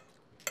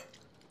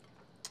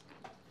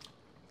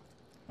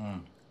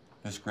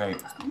 It's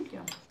great. Thank you.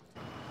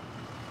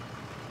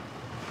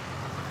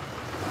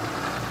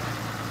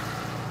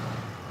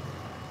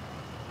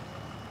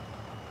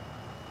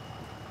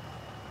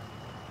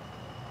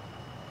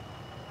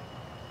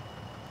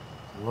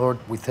 Lord,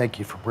 we thank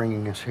you for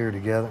bringing us here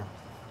together.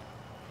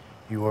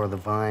 You are the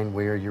vine,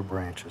 we are your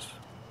branches.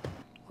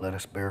 Let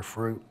us bear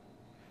fruit,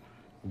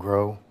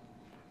 grow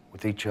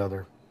with each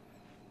other,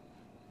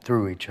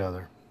 through each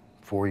other,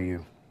 for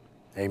you.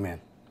 Amen.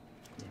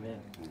 Amen.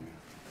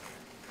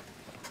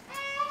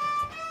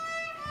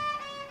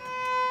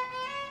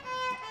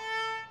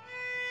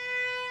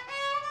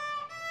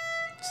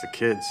 It's the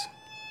kids.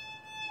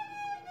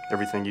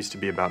 Everything used to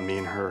be about me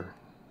and her.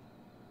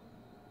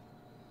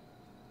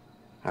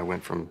 I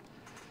went from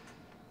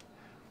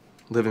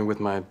living with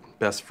my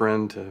best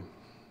friend to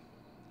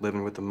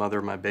living with the mother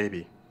of my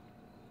baby.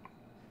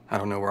 I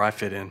don't know where I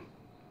fit in.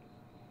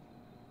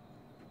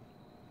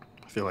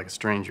 I feel like a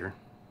stranger.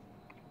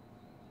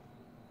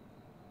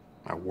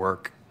 I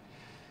work,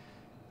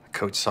 I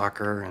coach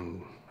soccer,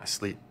 and I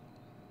sleep.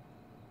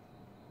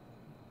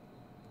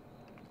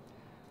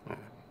 I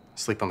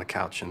sleep on the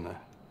couch in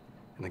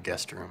the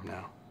guest room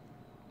now.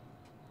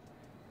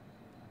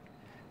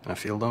 And I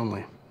feel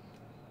lonely.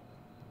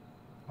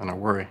 And I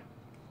worry.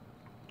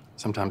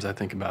 Sometimes I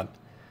think about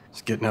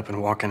just getting up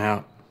and walking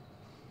out,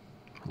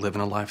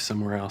 living a life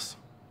somewhere else.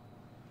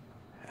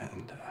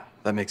 And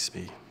that makes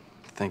me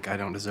think I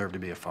don't deserve to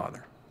be a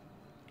father.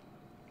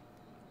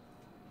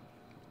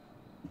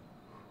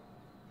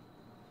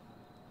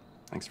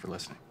 Thanks for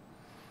listening.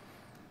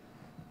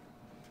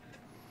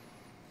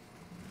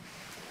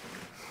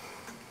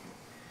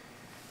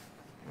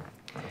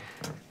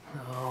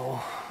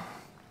 Oh.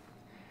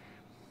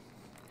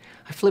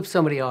 I flipped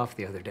somebody off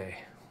the other day.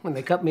 When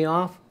they cut me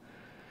off,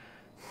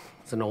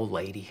 it's an old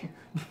lady.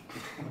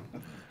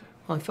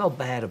 Well, I felt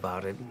bad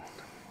about it.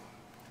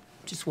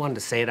 Just wanted to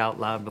say it out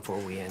loud before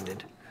we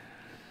ended.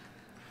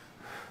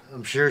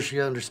 I'm sure she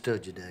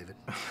understood you, David.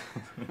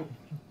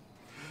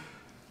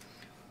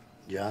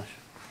 Josh,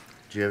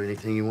 do you have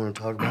anything you want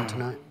to talk about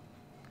tonight?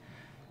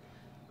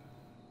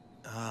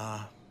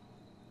 I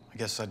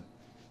guess I'd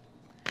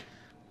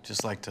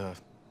just like to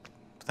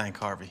thank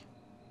Harvey.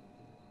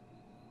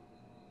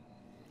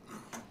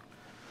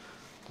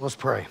 Let's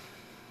pray.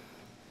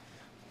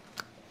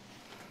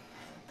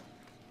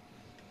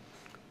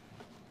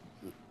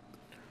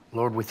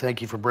 Lord, we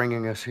thank you for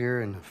bringing us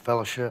here in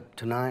fellowship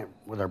tonight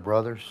with our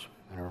brothers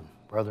and our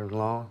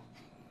brother-in-law.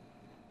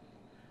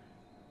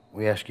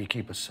 We ask you to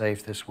keep us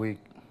safe this week.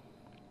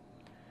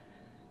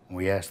 And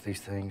we ask these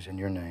things in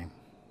your name.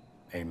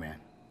 Amen.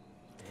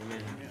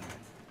 Amen.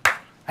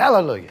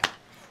 Hallelujah.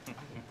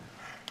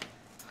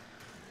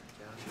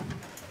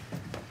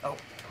 Oh,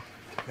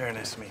 very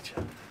nice to meet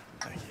you.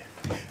 Thank you.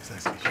 It's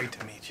nice to meet you. Great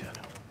to meet you.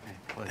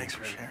 Thanks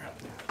for sharing.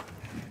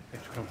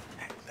 Thanks for coming.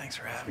 Hey, thanks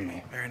for having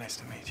me. Very nice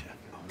to meet you.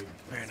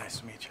 Very nice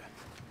to meet you.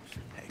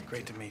 Hey,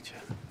 great to meet you.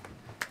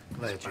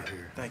 Glad you're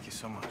here. Thank you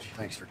so much.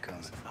 Thanks for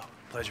coming. Oh,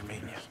 pleasure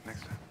meeting you.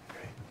 Next time.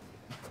 Great.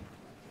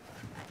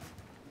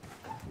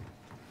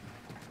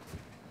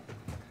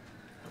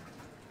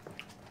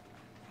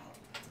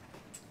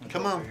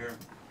 Come on.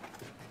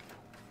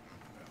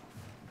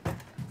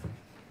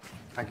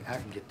 I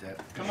can get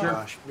that. Come on.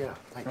 on. Yeah,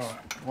 thanks. All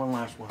right. One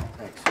last one.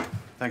 Thanks.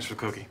 Thanks for the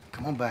cookie.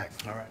 Come on back.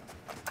 All right.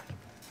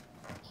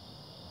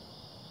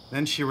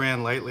 Then she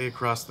ran lightly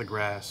across the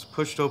grass,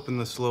 pushed open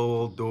the slow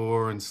old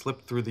door, and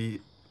slipped through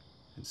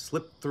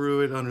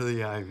it under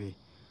the ivy.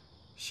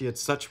 She had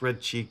such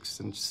red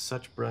cheeks and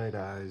such bright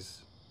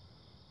eyes.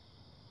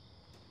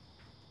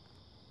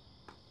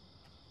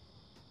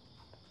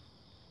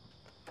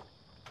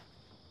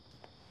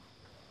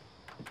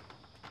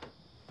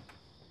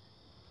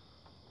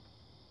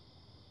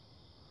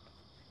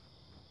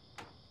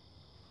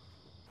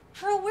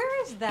 Ferrell,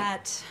 where is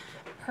that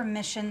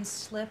permission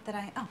slip that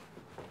I... Oh,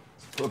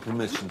 What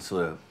permission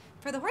slip?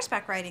 for the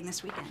horseback riding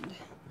this weekend.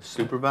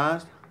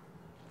 Supervised?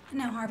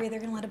 No, Harvey, they're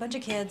gonna let a bunch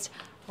of kids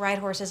ride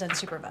horses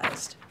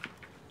unsupervised.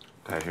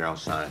 Okay, here, I'll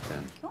sign it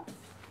then. Cool.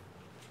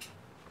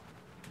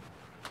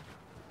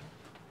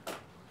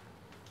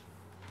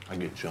 I'll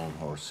get you on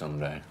horse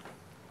someday.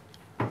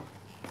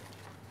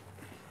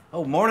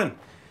 Oh, morning.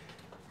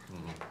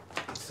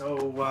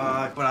 So,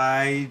 but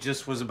I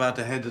just was about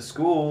to head to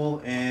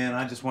school, and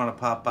I just want to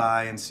pop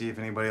by and see if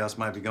anybody else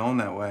might be going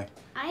that way.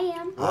 I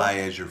am. I,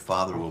 as your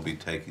father, will be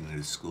taking you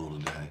to school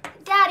today.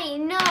 Daddy,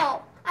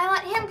 no. I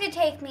want him to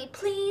take me,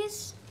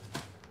 please.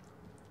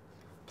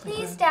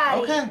 Please,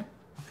 Daddy. Okay.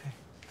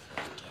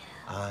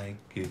 I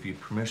give you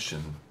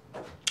permission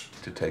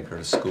to take her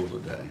to school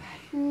today.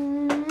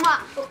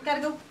 Mwah. Oh,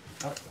 gotta go.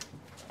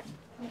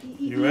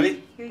 You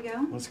ready? Here you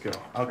go. Let's go.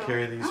 I'll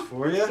carry these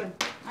for you. All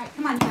right,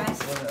 come on, guys.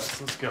 What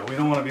else? Let's go. We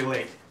don't want to be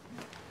late.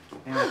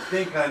 And I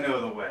think I know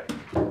the way.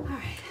 All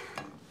right.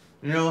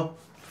 You know,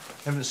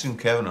 haven't seen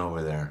Kevin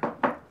over there.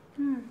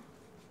 Hmm.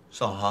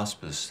 Saw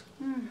hospice.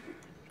 Hmm.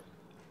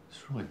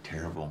 It's really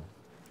terrible.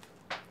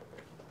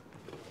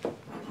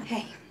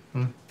 Hey.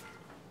 Hmm?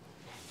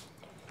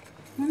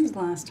 When was the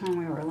last time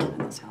we were alone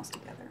in this house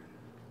together?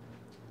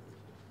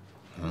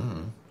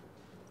 Hmm.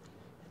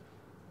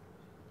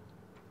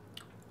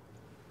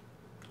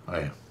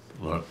 Hey,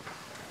 look.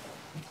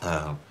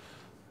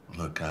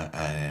 Look,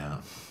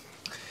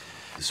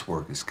 this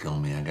work is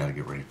killing me. I gotta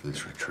get ready for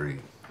this retreat,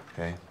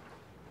 okay?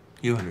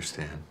 You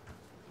understand?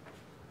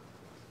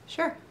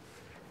 Sure.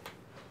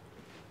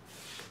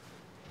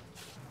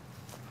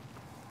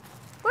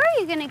 Where are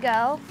you gonna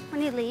go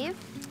when you leave?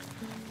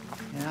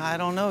 Yeah, I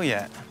don't know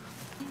yet.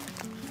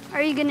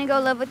 Are you gonna go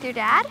live with your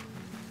dad?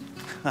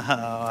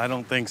 I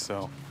don't think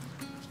so.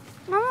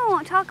 Mama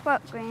won't talk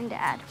about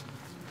Granddad.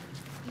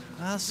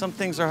 Well, some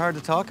things are hard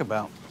to talk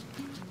about.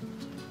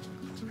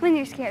 When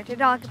you're scared to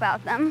talk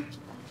about them.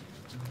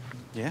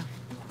 Yeah.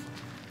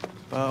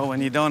 But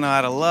when you don't know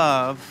how to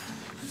love,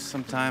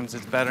 sometimes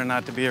it's better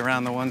not to be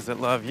around the ones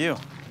that love you.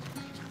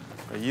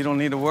 But you don't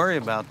need to worry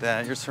about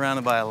that. You're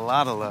surrounded by a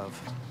lot of love.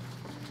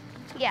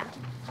 Yeah.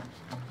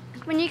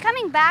 When you're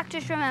coming back,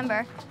 just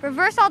remember,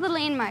 reverse all the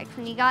landmarks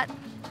when you got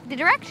the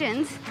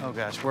directions. Oh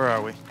gosh, where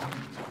are we?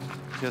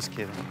 Just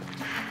kidding.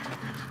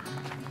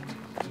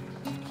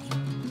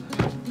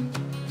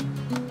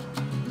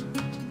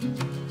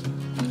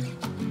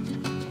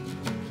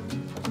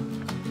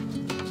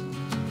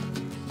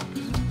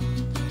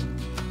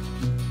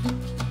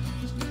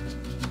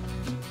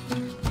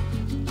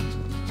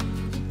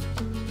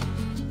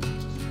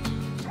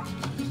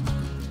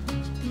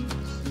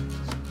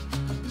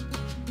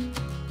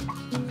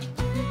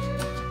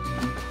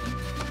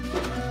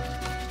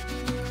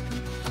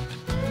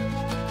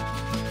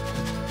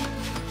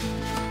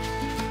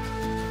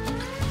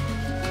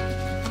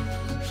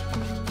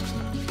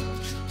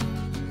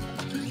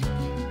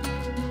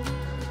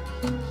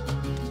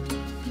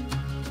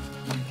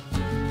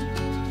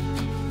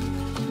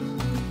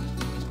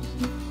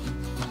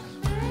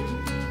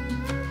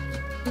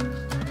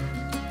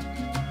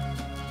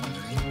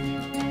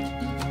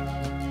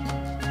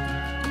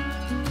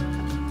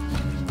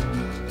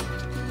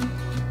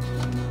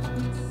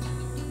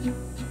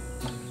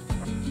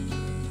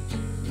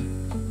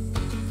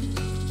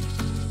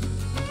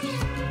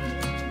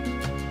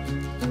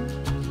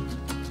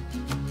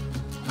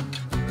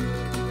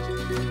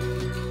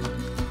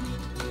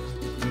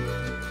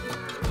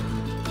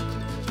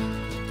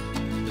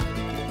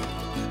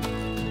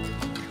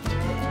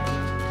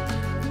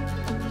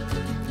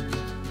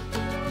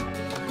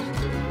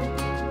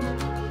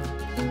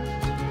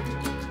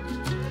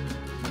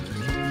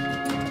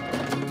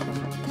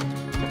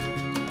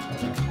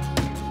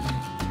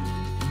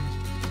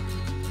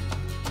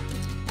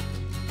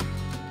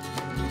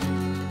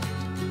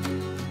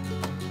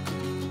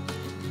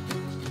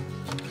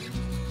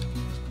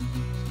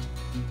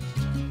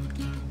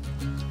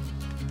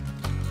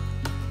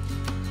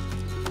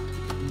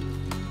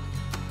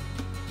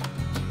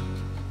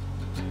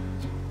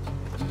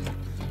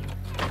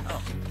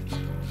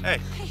 Hey.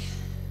 Hey.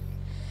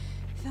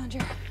 Found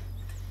your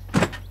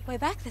way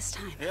back this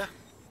time. Yeah,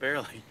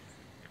 barely.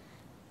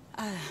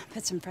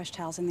 Put some fresh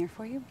towels in there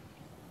for you.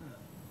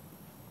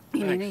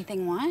 You need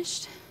anything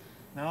washed?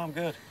 No, I'm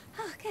good.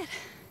 Oh, good.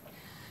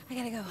 I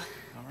gotta go.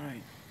 All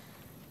right.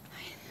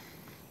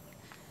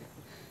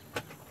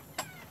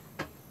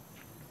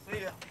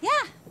 See ya. Yeah.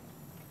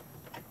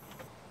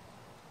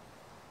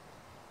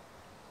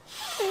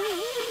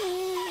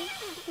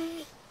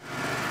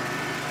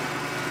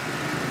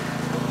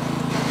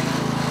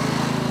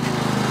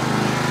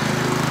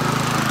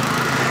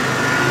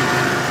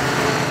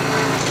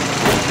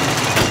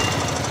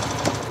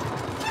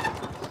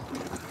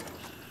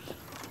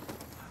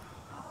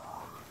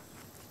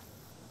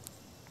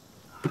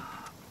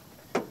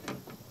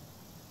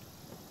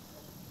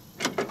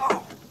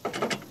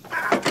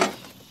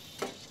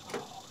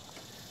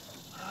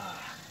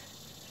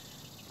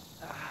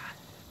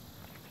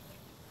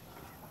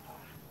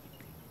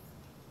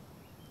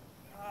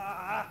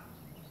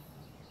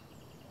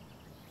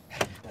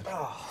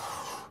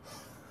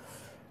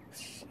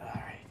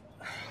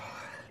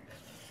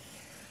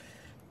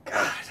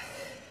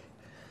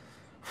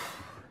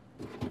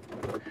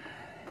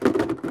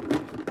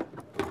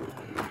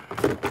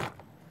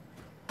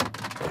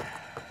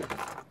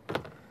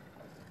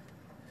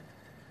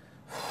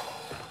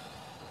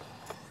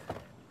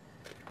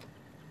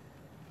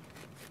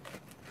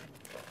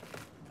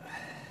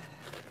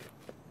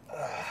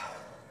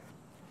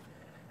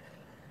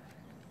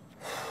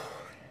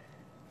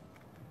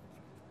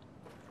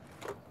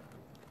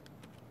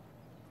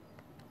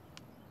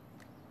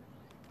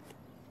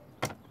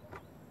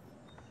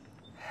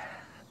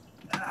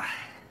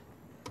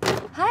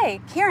 Hi,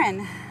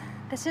 Karen.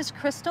 This is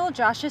Crystal,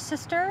 Josh's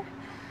sister.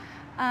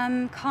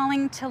 I'm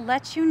calling to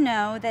let you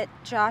know that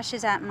Josh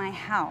is at my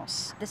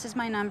house. This is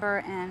my number,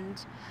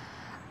 and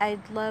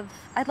I'd love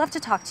to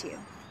talk to you.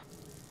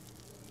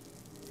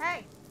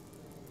 Hey.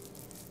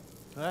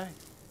 Hey.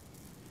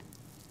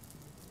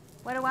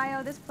 What do I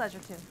owe this pleasure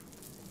to?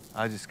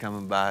 I was just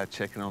coming by,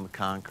 checking on the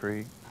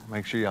concrete.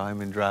 Make sure y'all haven't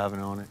been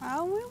driving on it.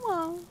 Oh, we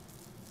won't.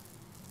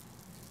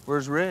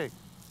 Where's Rick?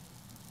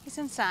 He's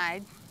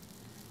inside,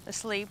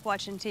 asleep,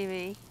 watching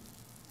TV.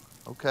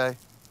 Okay.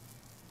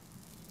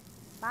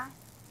 Bye.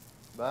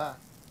 Bye.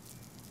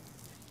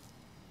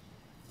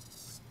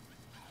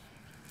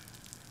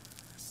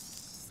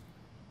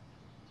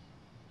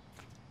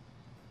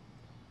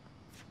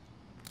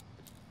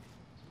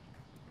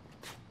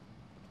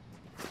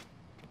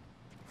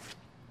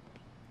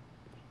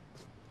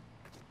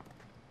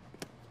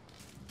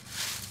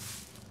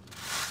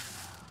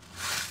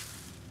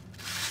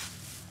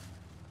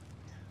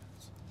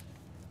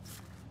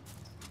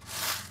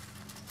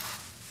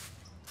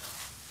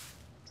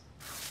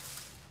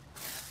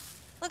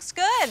 Looks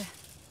good.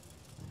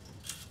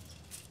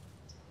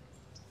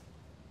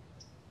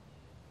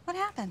 What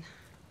happened?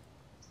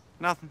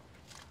 Nothing.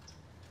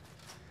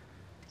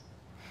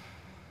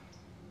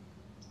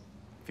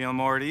 Feeling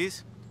more at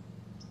ease?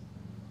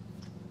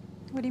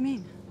 What do you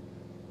mean?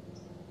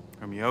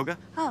 From yoga?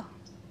 Oh.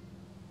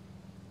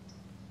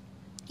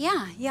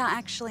 Yeah,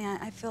 actually,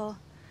 I feel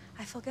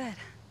good.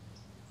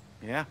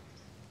 Yeah.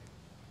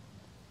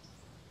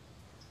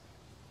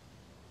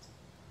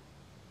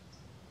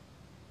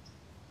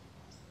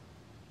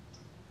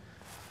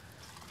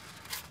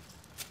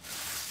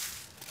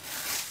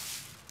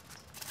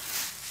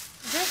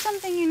 Is there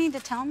something you need to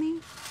tell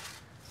me?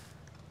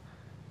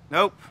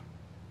 Nope.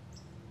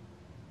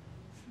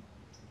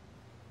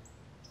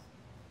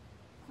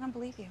 I don't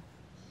believe you.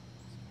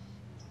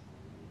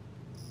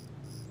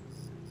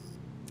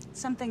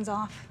 Something's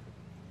off.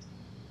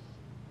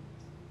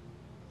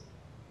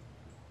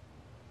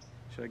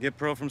 Should I get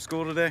Pearl from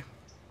school today?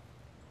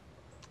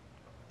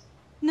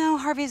 No,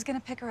 Harvey's gonna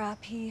pick her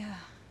up. He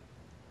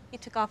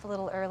took off a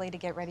little early to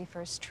get ready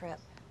for his trip.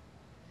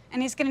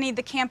 And he's gonna need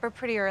the camper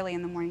pretty early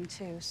in the morning,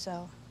 too,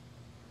 so.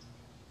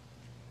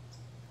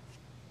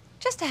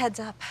 Just a heads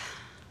up.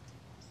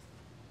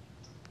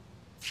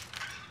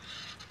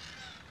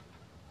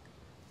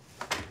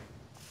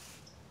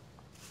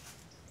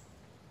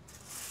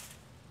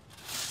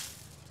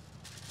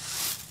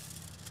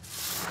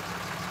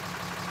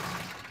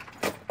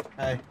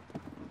 Hey,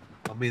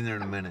 I'll be in there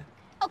in a minute.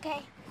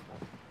 Okay.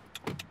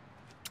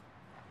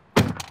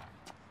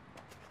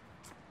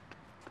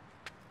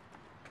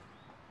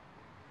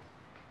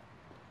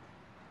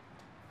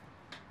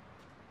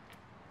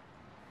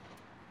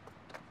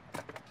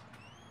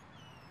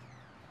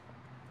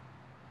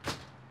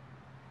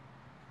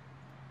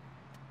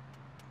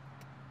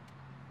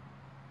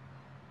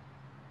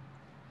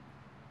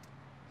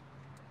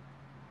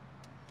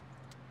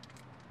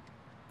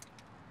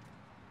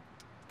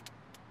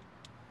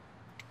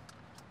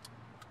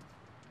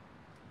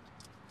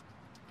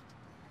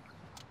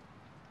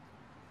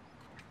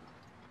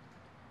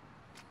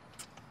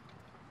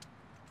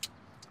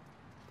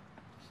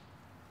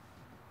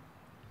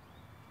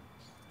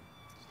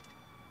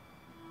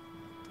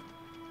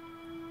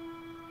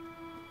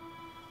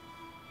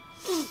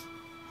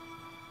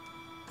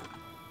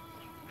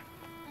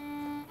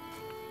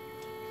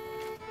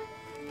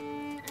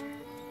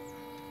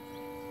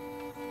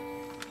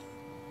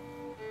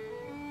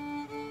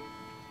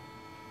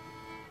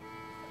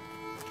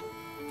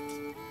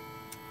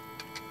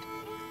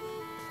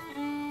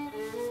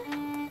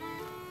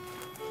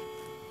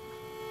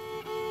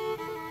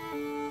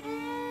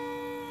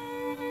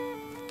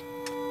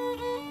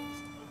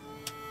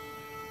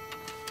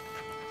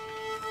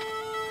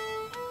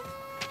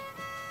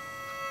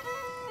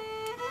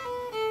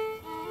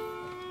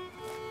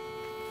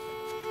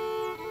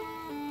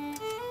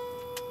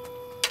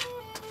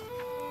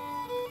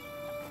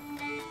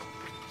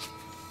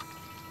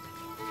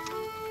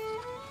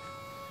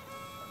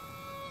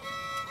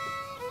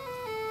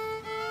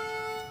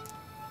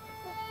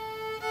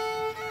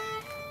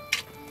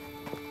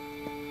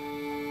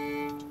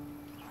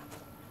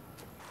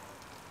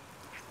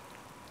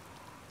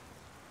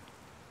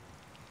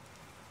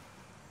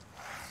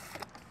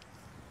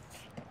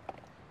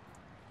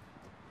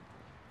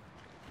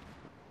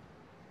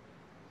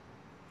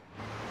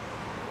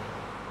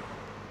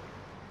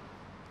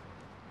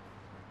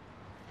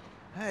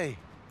 Hey.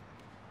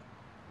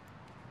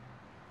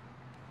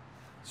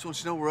 Just want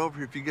you to know we're over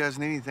here. If you guys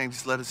need anything,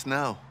 just let us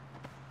know.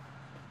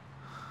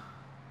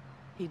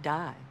 He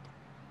died.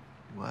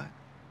 What?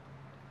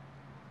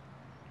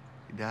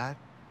 He died?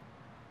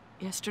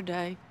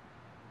 Yesterday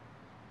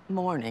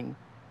morning,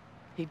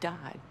 he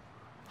died.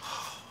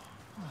 Oh,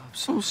 I'm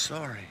so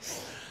sorry.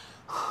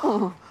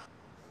 Oh.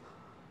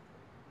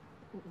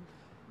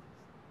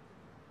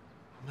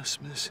 I must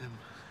miss him.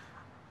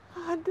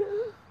 I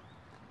do.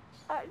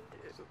 I do.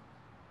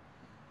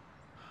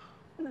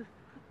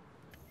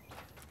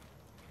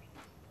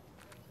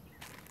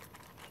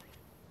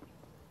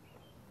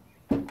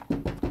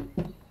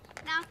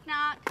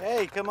 knock.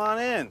 Hey, come on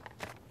in.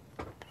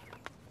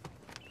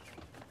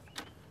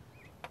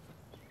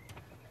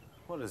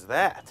 What is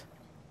that?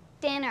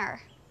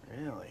 Dinner.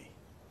 Really?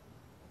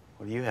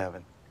 What are you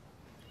having?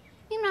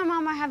 Me and my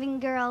mom are having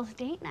girls'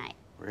 date night.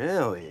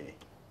 Really?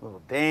 A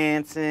little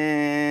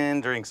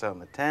dancing, drinks out in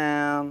the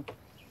town.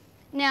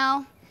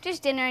 No,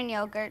 just dinner and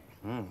yogurt.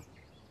 That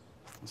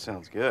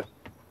sounds good.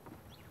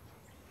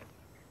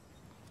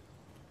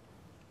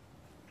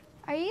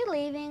 Are you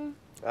leaving?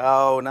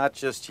 Oh, not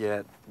just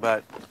yet,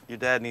 but your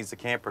dad needs the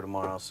camper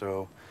tomorrow,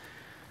 so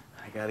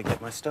I gotta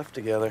get my stuff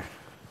together.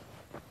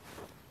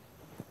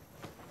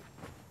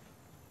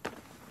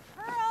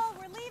 Ferrell,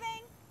 we're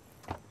leaving.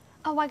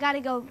 Oh, I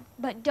gotta go,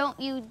 but don't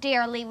you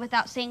dare leave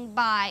without saying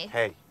bye.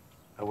 Hey,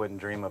 I wouldn't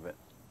dream of it.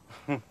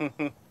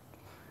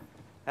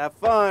 Have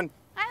fun.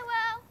 I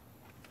will.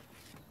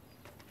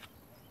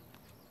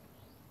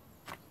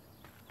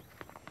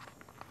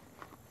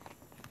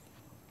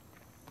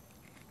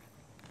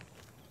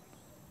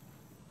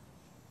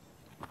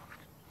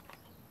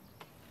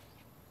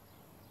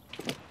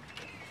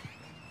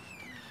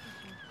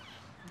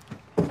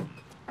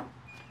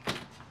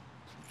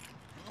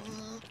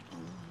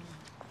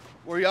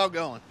 Where y'all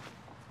going?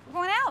 We're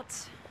going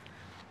out.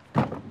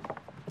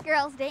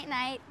 Girls' date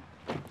night.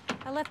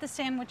 I left the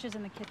sandwiches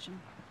in the kitchen.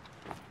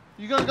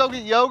 You gonna go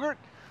get yogurt?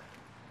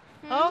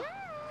 Huh?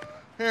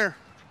 Here,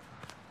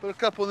 put a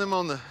couple of them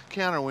on the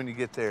counter when you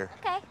get there.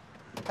 Okay.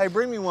 Hey,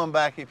 bring me one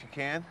back if you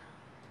can.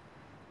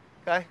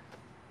 Okay?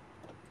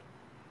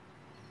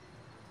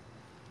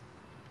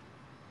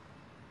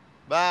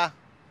 Bye.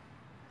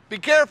 Be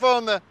careful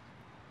on the...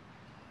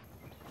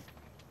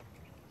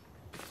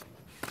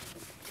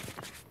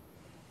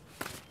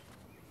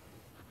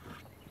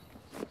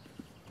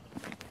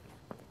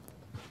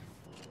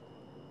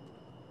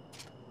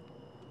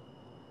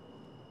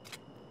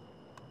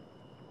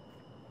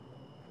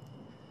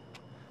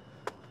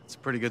 It's a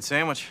pretty good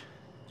sandwich.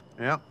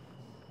 Yep.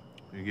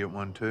 You get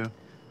one too?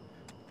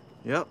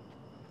 Yep.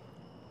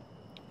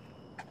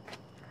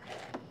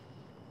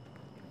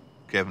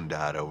 Kevin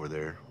died over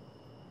there.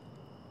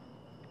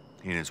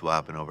 He and his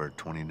wife been over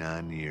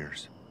 29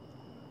 years.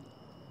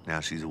 Now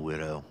she's a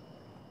widow.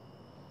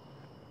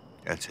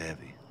 That's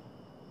heavy.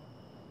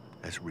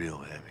 That's real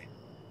heavy.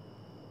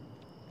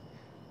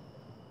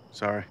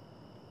 Sorry.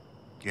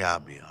 Yeah,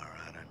 I'll be all right.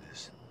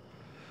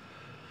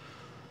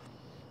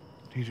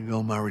 I just need to go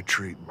on my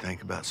retreat and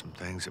think about some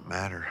things that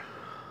matter.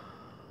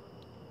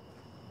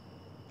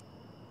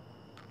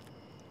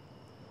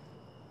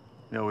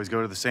 You always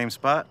go to the same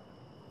spot?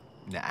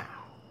 Nah.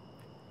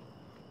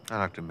 I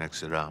like to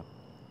mix it up.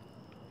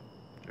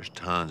 There's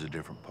tons of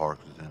different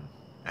parks within an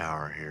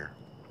hour here.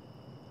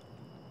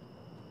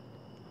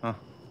 Huh.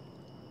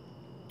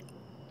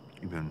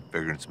 You been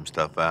figuring some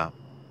stuff out?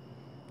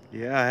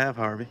 Yeah, I have,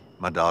 Harvey.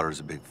 My daughter's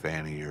a big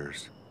fan of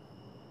yours.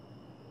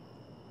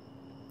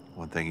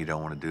 One thing you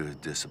don't want to do is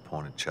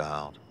disappoint a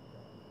child.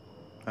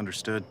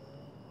 Understood.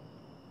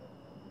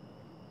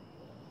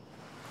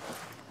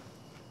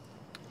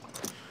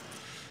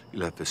 You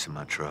left this in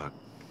my truck.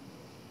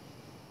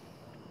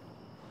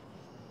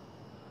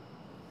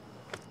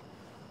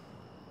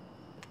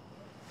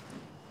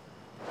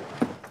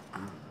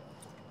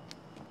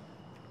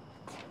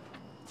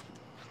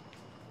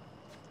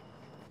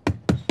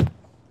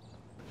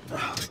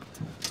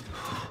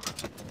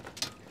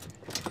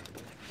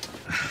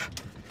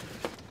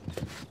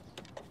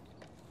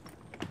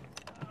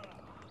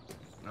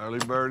 Early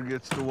bird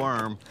gets the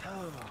worm.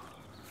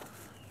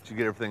 Did you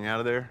get everything out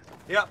of there?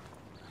 Yep.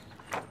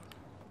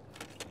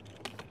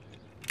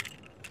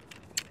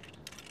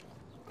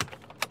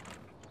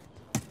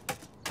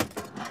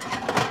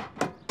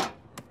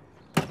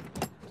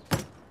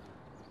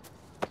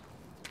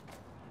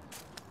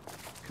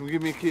 Come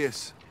give me a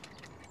kiss.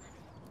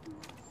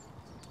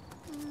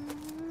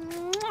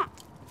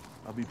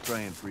 I'll be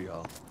praying for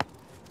y'all.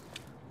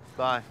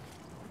 Bye.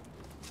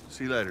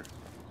 See you later.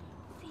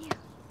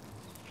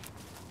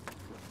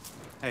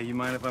 Hey, you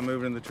mind if I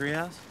move it in the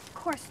treehouse? Of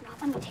course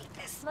not. Let me take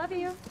this. Love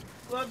you.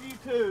 Love you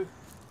too.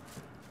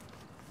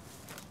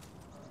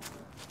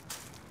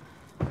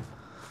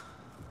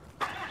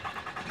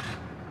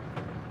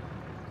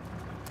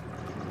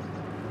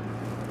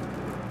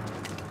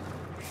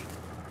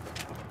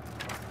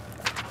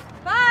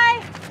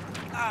 Bye.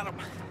 Got him.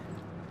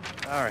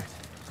 All right.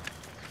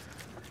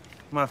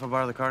 Mind if I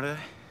borrow the car today?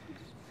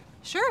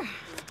 Sure.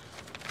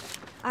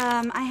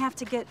 I have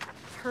to get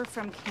her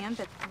from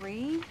camp at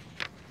 3.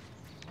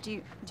 Do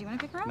you want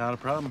to pick her up? Not a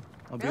problem.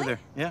 I'll be Really? there.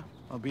 Yeah,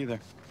 I'll be there.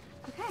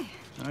 Okay.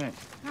 All right.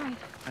 All right.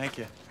 Thank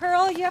you.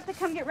 Pearl, you have to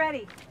come get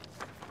ready.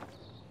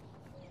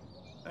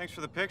 Thanks for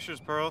the pictures,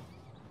 Pearl.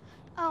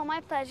 Oh, my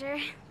pleasure.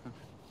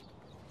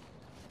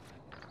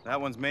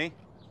 That one's me.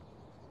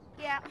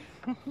 Yeah.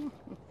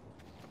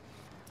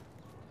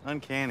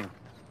 Uncanny.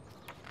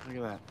 Look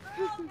at that.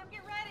 Pearl, come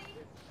get ready.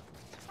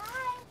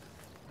 Bye.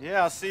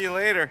 Yeah, I'll see you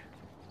later.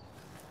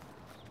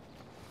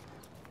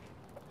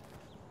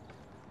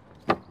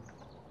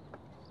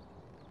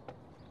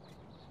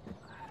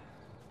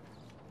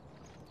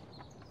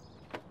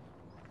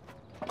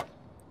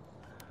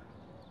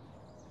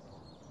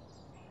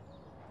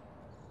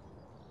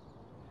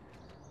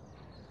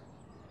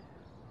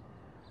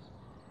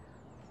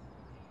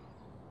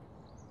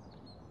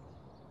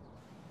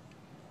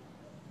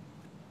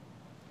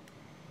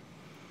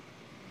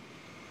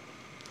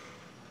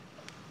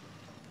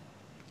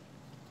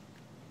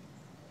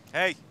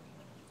 Hey.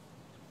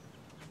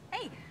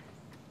 Hey.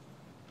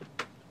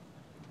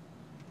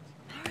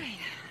 All right.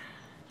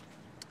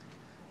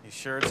 You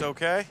sure it's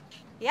okay?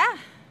 Yeah.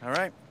 All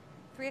right.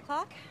 3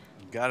 o'clock?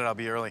 Got it. I'll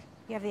be early.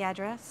 You have the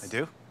address? I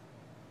do?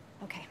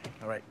 Okay.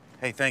 All right.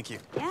 Hey, thank you.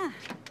 Yeah.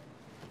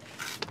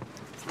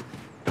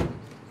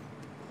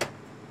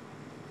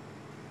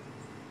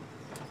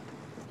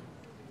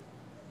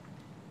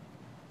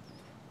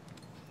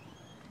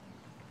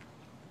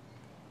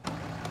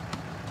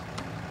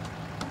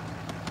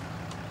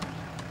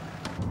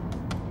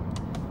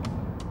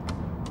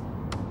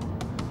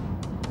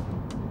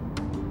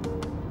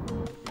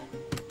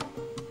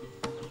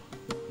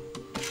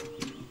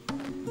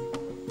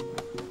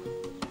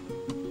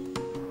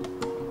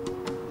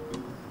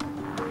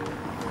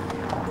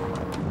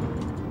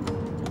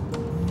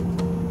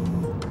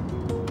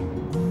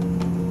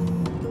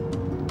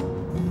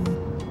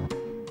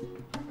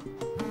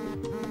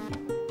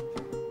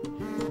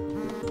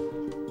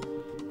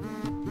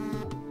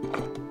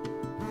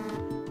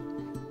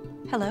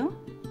 Hello?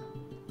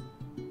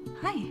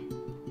 Hi.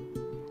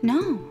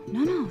 No.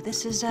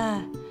 This is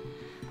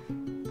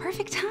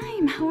perfect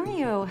time. How are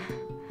you?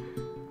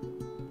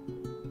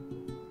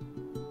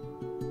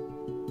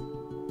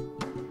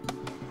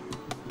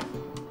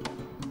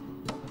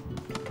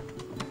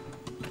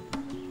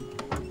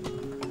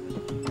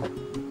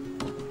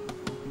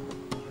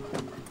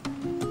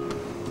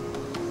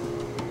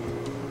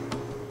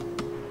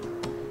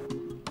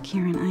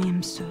 Kieran, I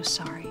am so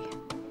sorry.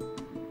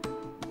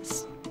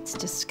 It's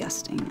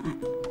disgusting.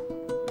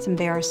 It's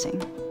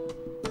embarrassing.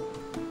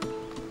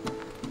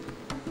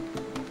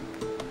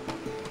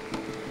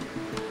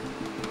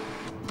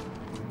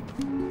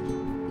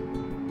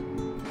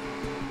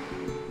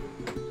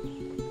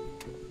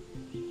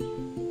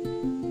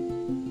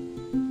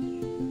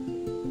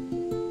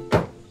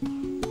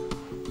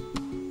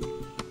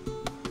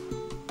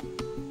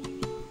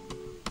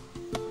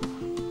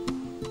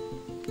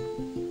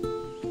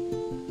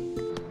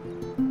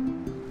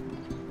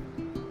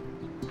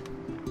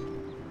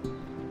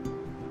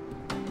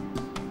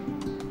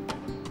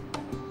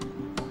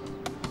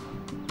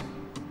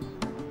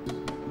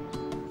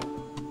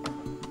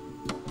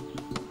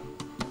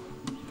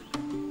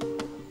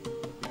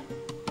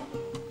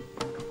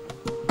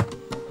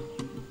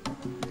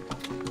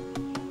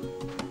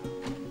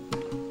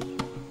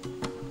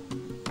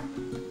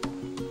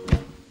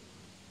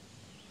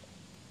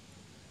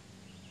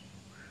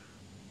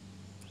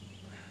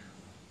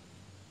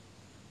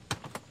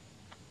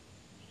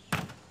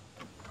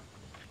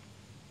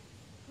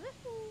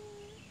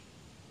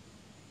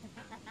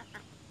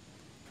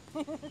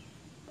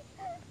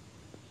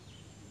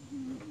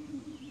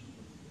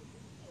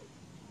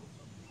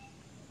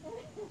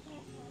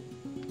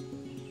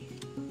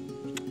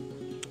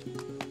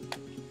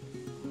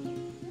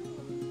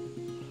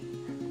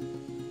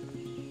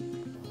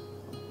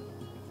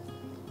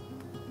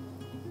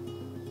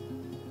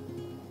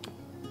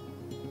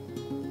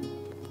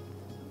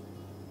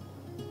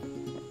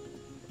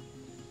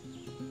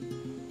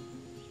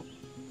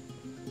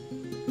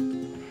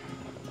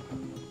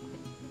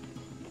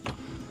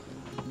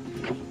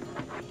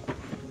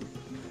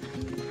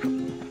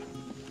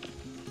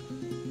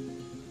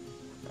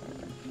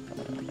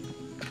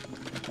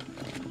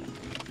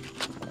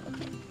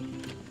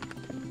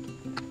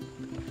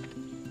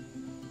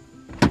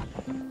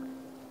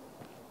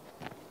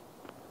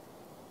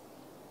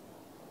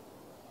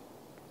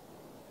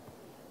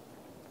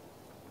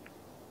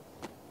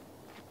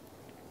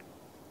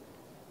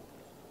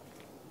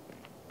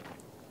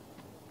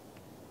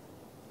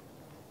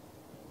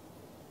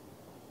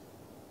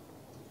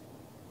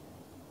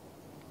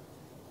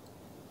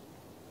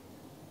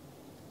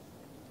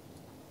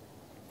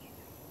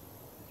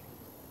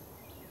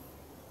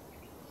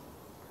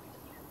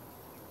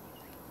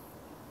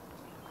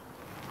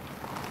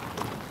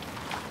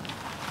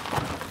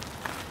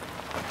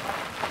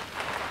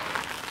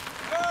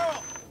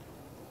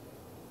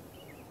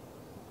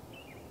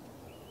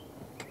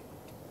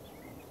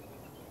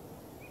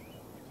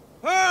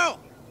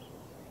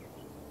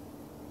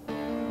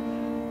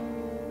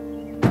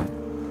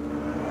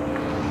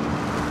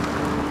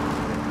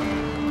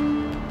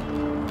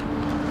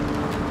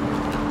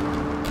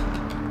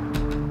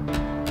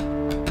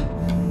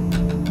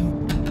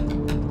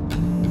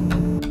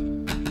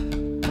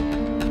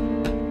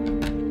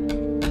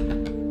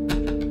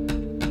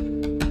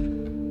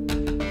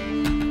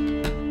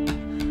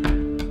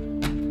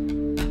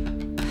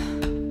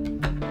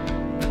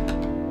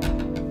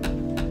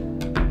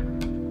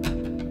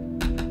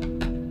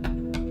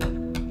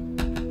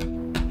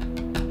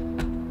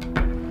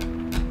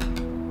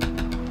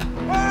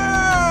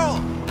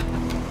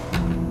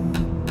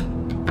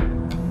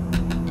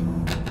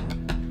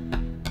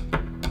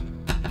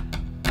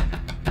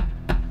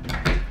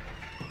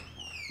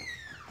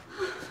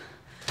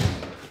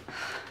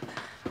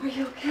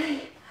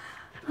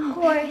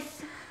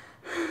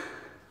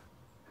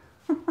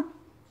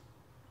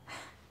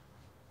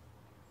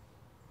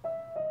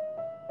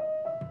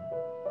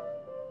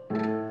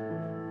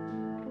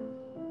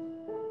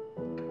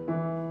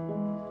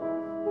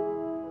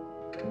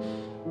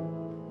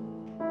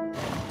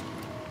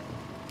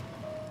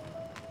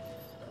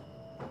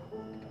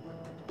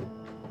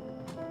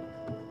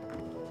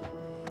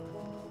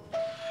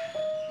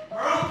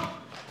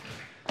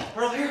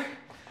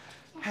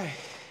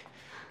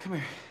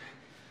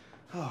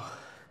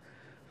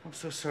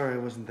 so sorry I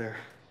wasn't there.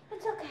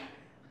 It's okay.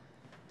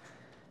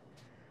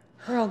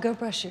 Ferrell, go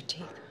brush your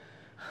teeth.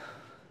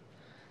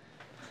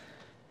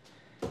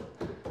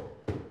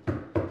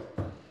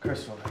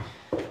 Crystal,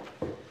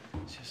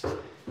 just...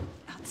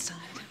 Outside.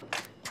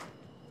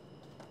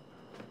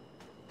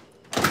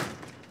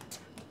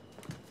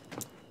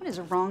 What is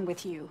wrong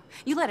with you?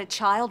 You let a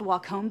child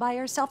walk home by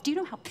herself? Do you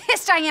know how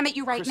pissed I am at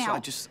you right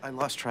Crystal, now? I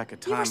lost track of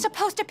time. You were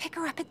supposed to pick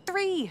her up at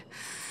 3.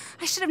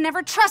 I should have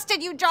never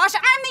trusted you, Josh.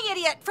 I'm the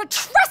idiot for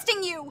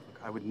trusting you.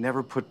 I would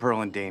never put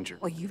Pearl in danger.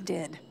 Well, you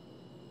did.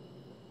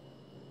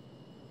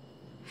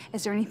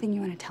 Is there anything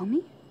you want to tell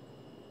me?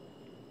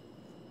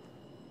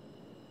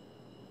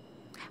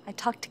 I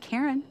talked to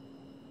Karen.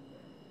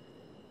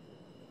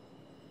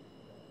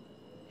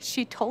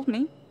 She told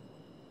me.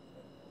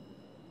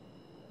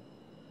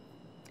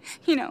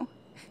 You know,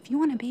 if you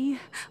want to be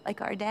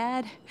like our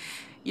dad,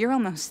 you're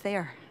almost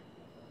there.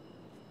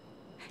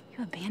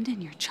 You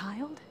abandon your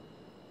child?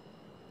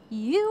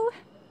 You,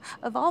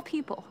 of all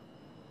people,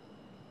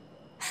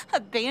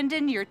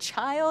 abandon your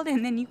child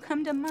and then you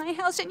come to my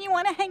house and you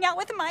want to hang out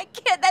with my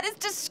kid? That is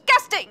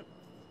disgusting!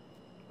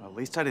 Well, at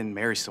least I didn't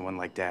marry someone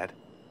like Dad.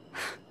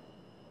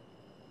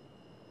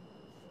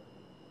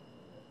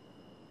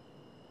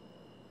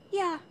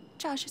 Yeah,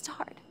 Josh, it's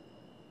hard.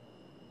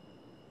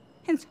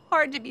 It's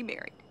hard to be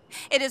married.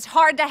 It is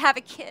hard to have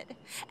a kid.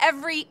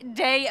 Every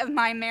day of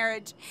my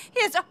marriage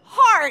is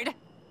hard.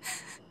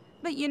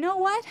 But you know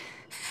what?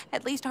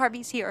 At least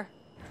Harvey's here.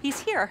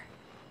 He's here.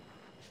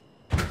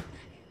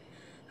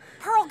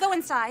 Pearl, go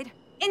inside.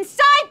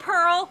 Inside,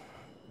 Pearl!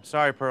 I'm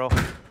sorry, Pearl.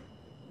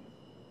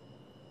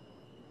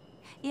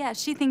 Yeah,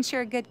 she thinks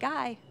you're a good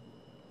guy.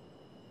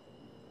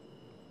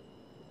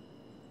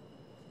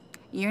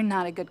 You're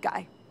not a good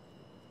guy.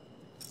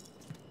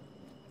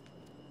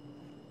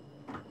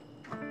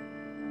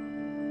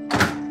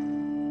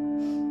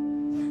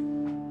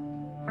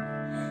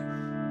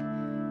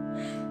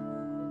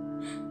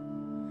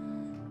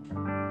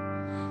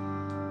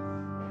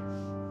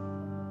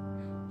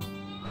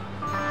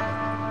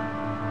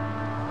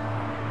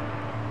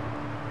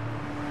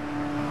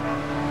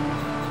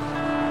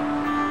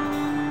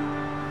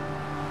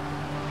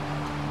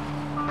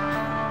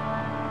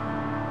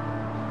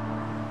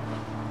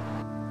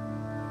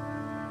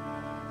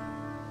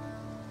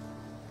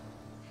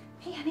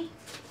 Hey, honey.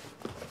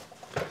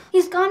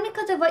 He's gone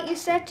because of what you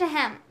said to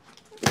him.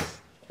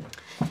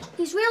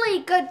 He's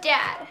really a good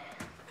dad.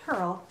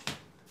 Pearl.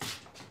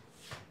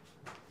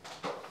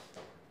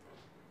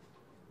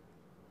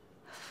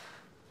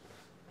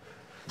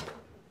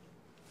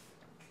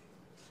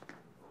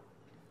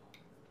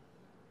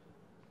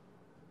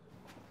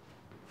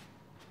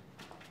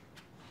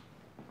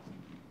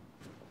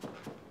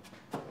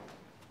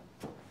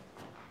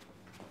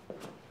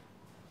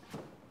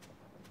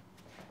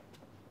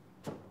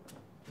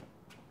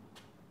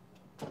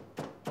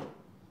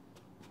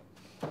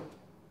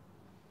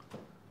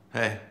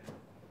 Hey.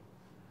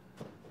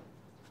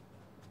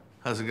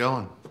 How's it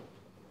going?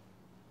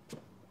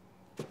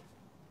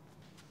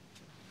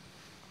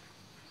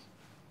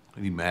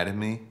 Are you mad at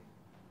me?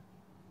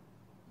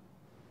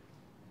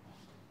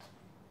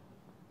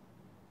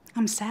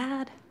 I'm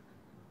sad.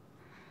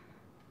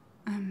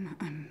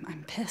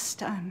 I'm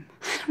pissed. I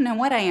don't know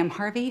what I am,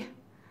 Harvey.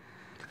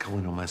 Look, I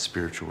went on my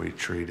spiritual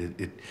retreat.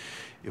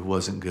 It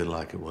wasn't good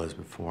like it was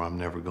before. I'm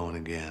never going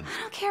again.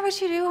 I don't care what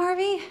you do,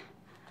 Harvey.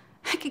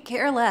 I could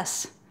care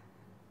less.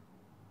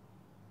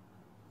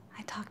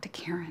 I talked to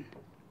Karen.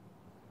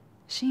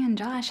 She and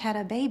Josh had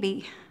a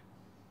baby.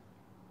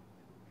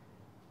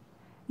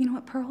 You know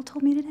what Pearl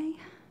told me today?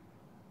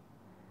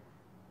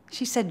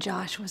 She said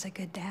Josh was a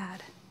good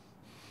dad.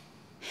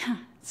 Yeah,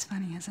 it's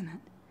funny, isn't it?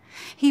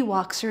 He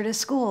walks her to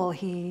school.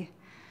 He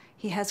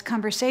has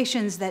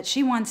conversations that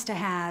she wants to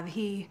have.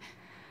 He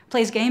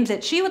plays games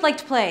that she would like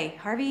to play,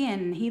 Harvey,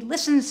 and he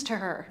listens to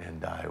her.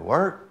 And I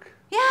work.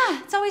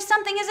 Yeah, it's always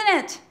something, isn't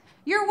it?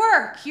 Your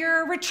work,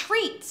 your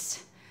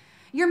retreats,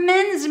 your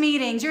men's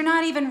meetings. You're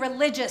not even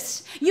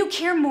religious. You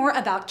care more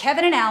about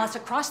Kevin and Alice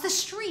across the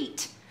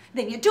street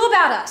than you do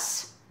about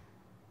us.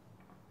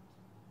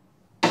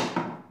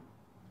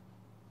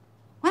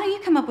 Why don't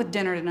you come up with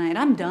dinner tonight?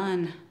 I'm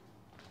done.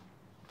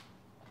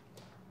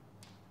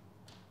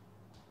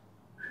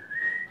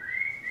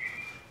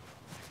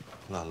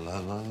 La la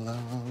la la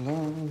la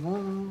la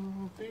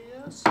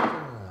fiesta.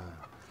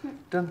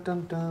 Dun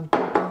dun dun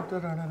dun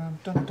dun dun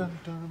dun dun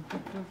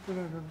dun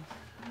dun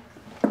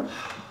dun.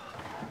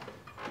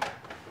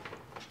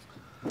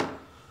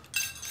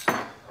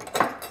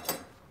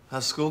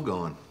 How's school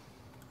going?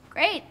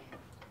 Great.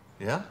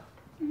 Yeah?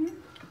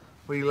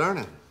 What are you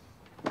learning?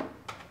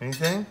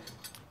 Anything?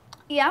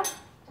 Yeah,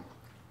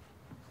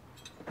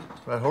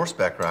 What about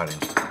horseback riding?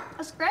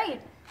 that's great.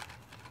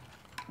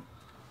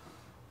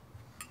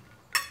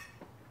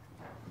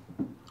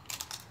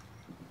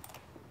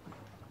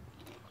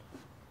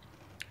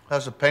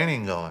 How's the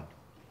painting going?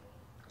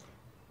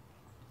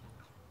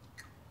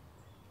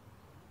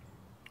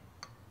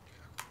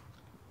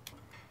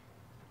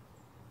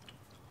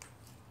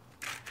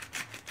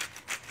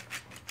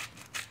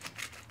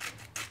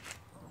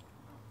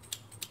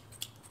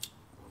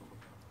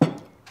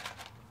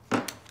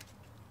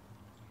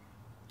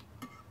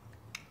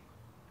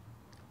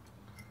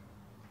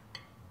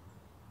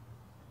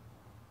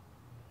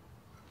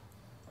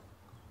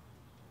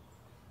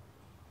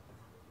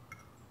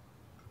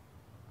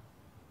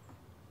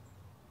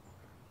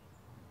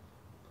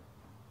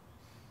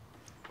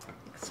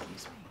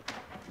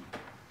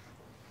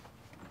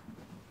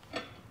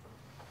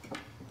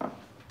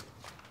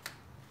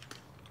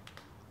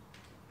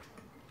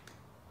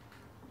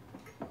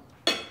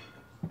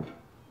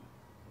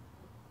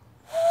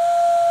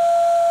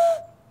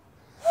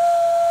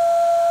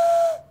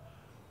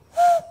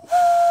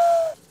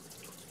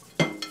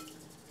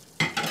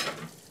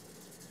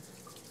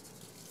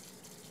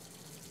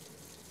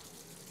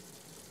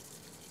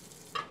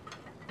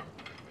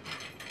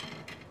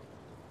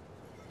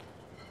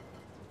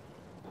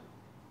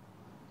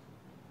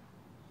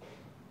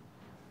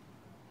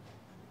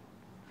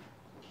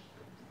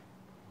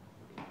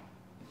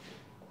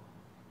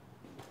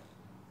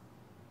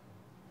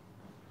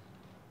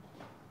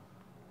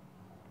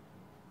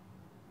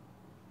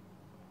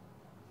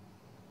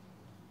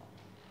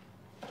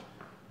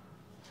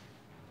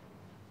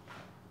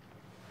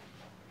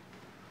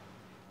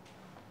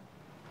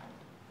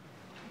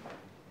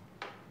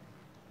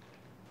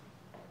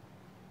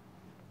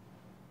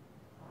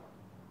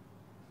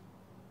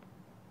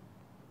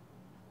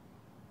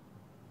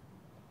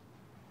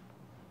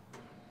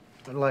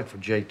 I'd like for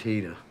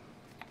JT to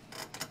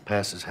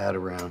pass his hat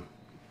around.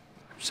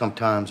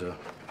 Sometimes a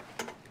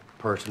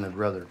person would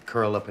rather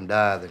curl up and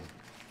die than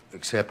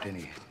accept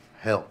any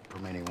help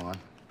from anyone.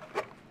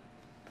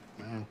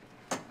 And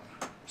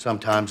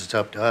sometimes it's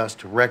up to us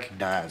to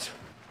recognize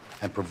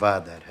and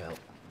provide that help.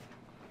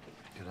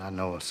 Because I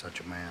know of such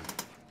a man.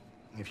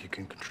 If you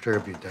can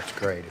contribute, that's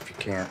great. If you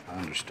can't, I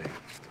understand.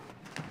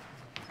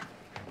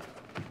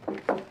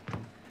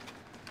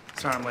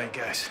 Sorry I'm late,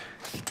 guys.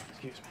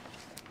 Excuse me.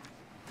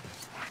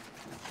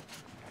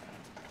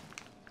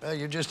 Well,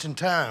 you're just in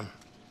time.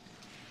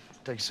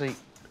 Take a seat.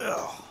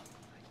 Oh.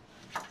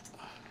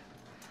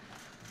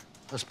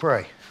 Let's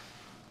pray.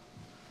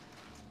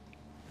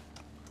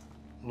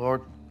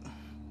 Lord,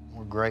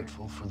 we're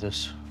grateful for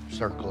this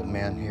circle of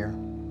men here.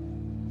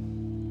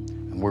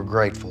 And we're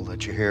grateful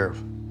that you're here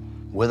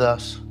with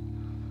us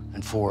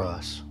and for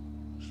us.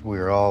 We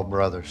are all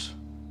brothers.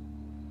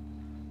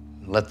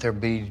 Let there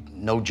be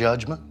no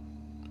judgment.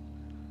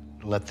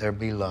 Let there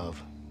be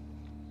love.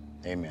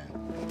 Amen.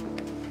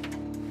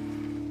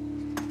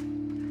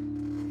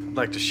 I'd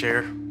like to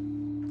share.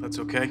 That's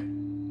okay?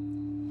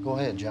 Go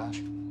ahead, Josh.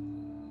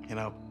 You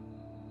know,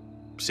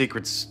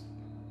 secrets,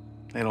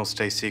 they don't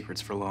stay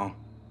secrets for long.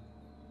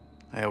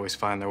 They always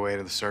find their way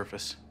to the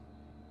surface.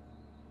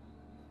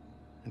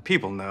 And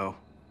people know.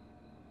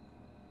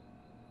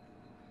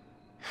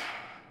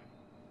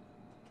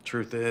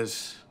 Truth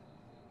is,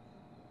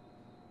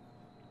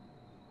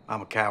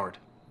 I'm a coward.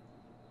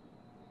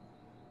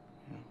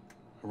 I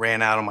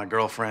ran out on my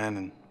girlfriend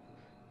and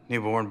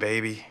newborn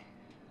baby.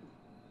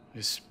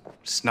 Just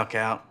snuck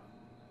out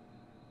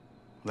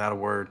without a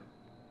word.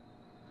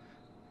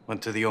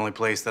 Went to the only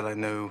place that I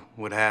knew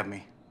would have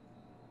me,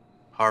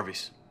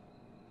 Harvey's.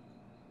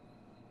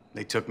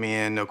 They took me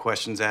in, no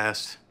questions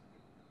asked,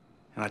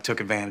 and I took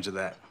advantage of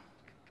that.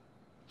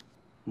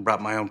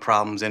 Brought my own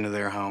problems into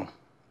their home.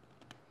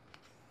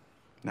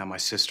 Now my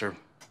sister,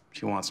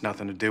 she wants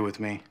nothing to do with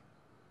me.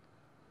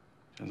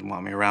 She doesn't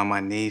want me around my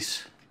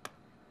niece.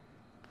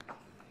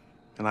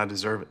 And I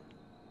deserve it.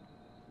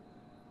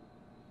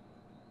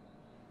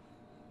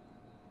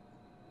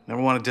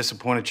 Never want to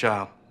disappoint a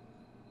child.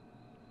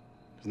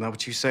 Isn't that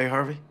what you say,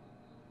 Harvey?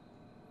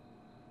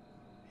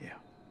 Yeah.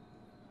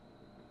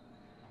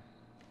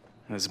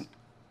 And as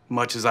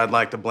much as I'd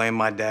like to blame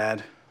my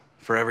dad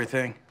for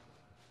everything,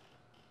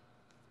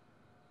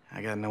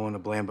 I got no one to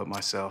blame but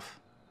myself.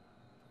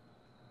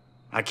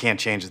 I can't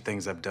change the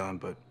things I've done,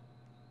 but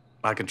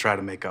I can try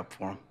to make up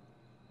for them.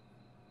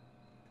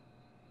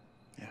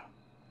 Yeah.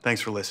 Thanks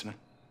for listening.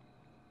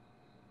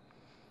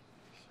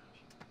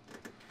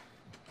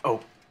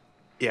 Oh,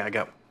 yeah, I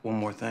got one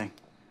more thing.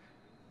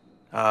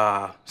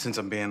 Since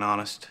I'm being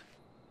honest,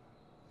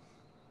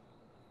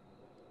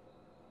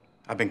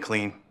 I've been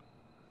clean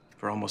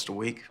for almost a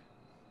week.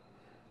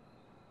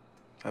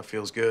 That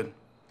feels good.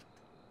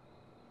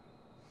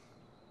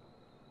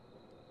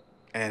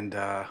 And,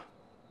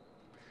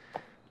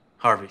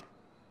 Harvey,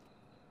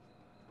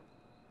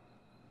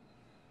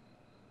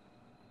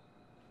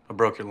 I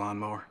broke your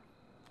lawnmower.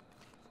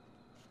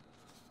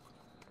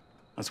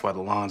 That's why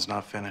the lawn's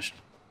not finished.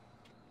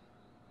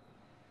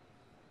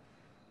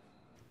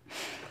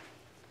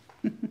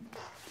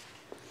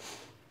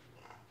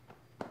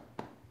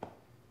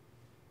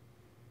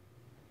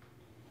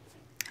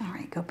 All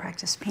right, go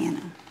practice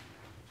piano.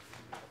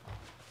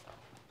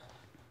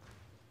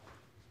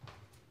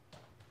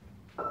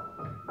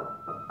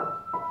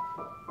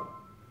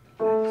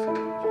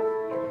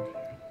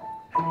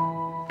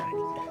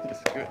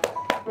 It's good.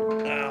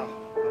 Oh,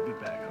 I'll be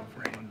back home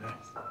for one day.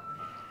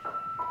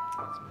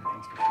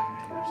 Thanks for sharing.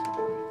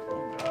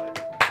 You got it.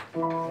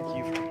 Thank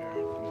you for sharing.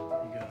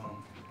 You go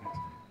home.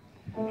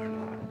 Learn a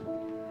lot.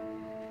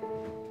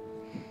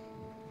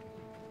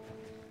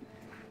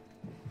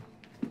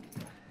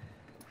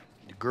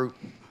 The group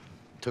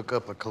took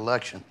up a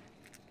collection.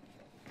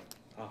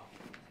 Oh,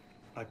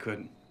 I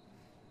couldn't.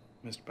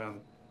 Mr.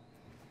 Ballard.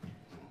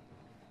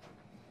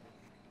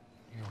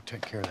 You'll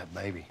take care of that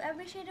baby.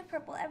 Every shade of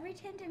purple, every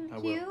tint and I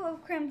hue will.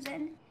 of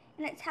crimson.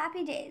 In its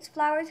happy days,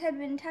 flowers had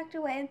been tucked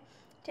away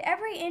to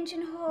every inch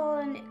and hole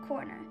and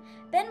corner.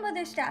 Ben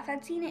Witherstaff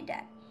had seen it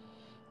done,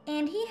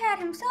 and he had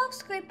himself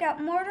scraped out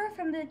mortar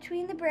from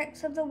between the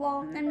bricks of the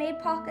wall and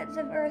made pockets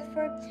of earth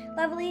for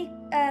lovely,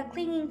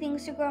 clinging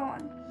things to grow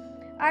on.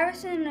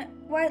 Iris and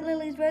white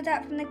lilies rose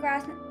out from the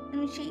grass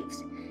in sheaves.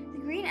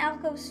 The green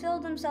alcoves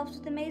filled themselves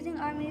with amazing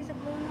armies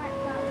of blue and white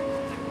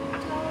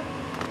flowers, tall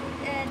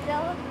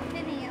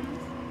delphiniums,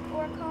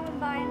 or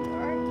columbines,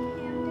 or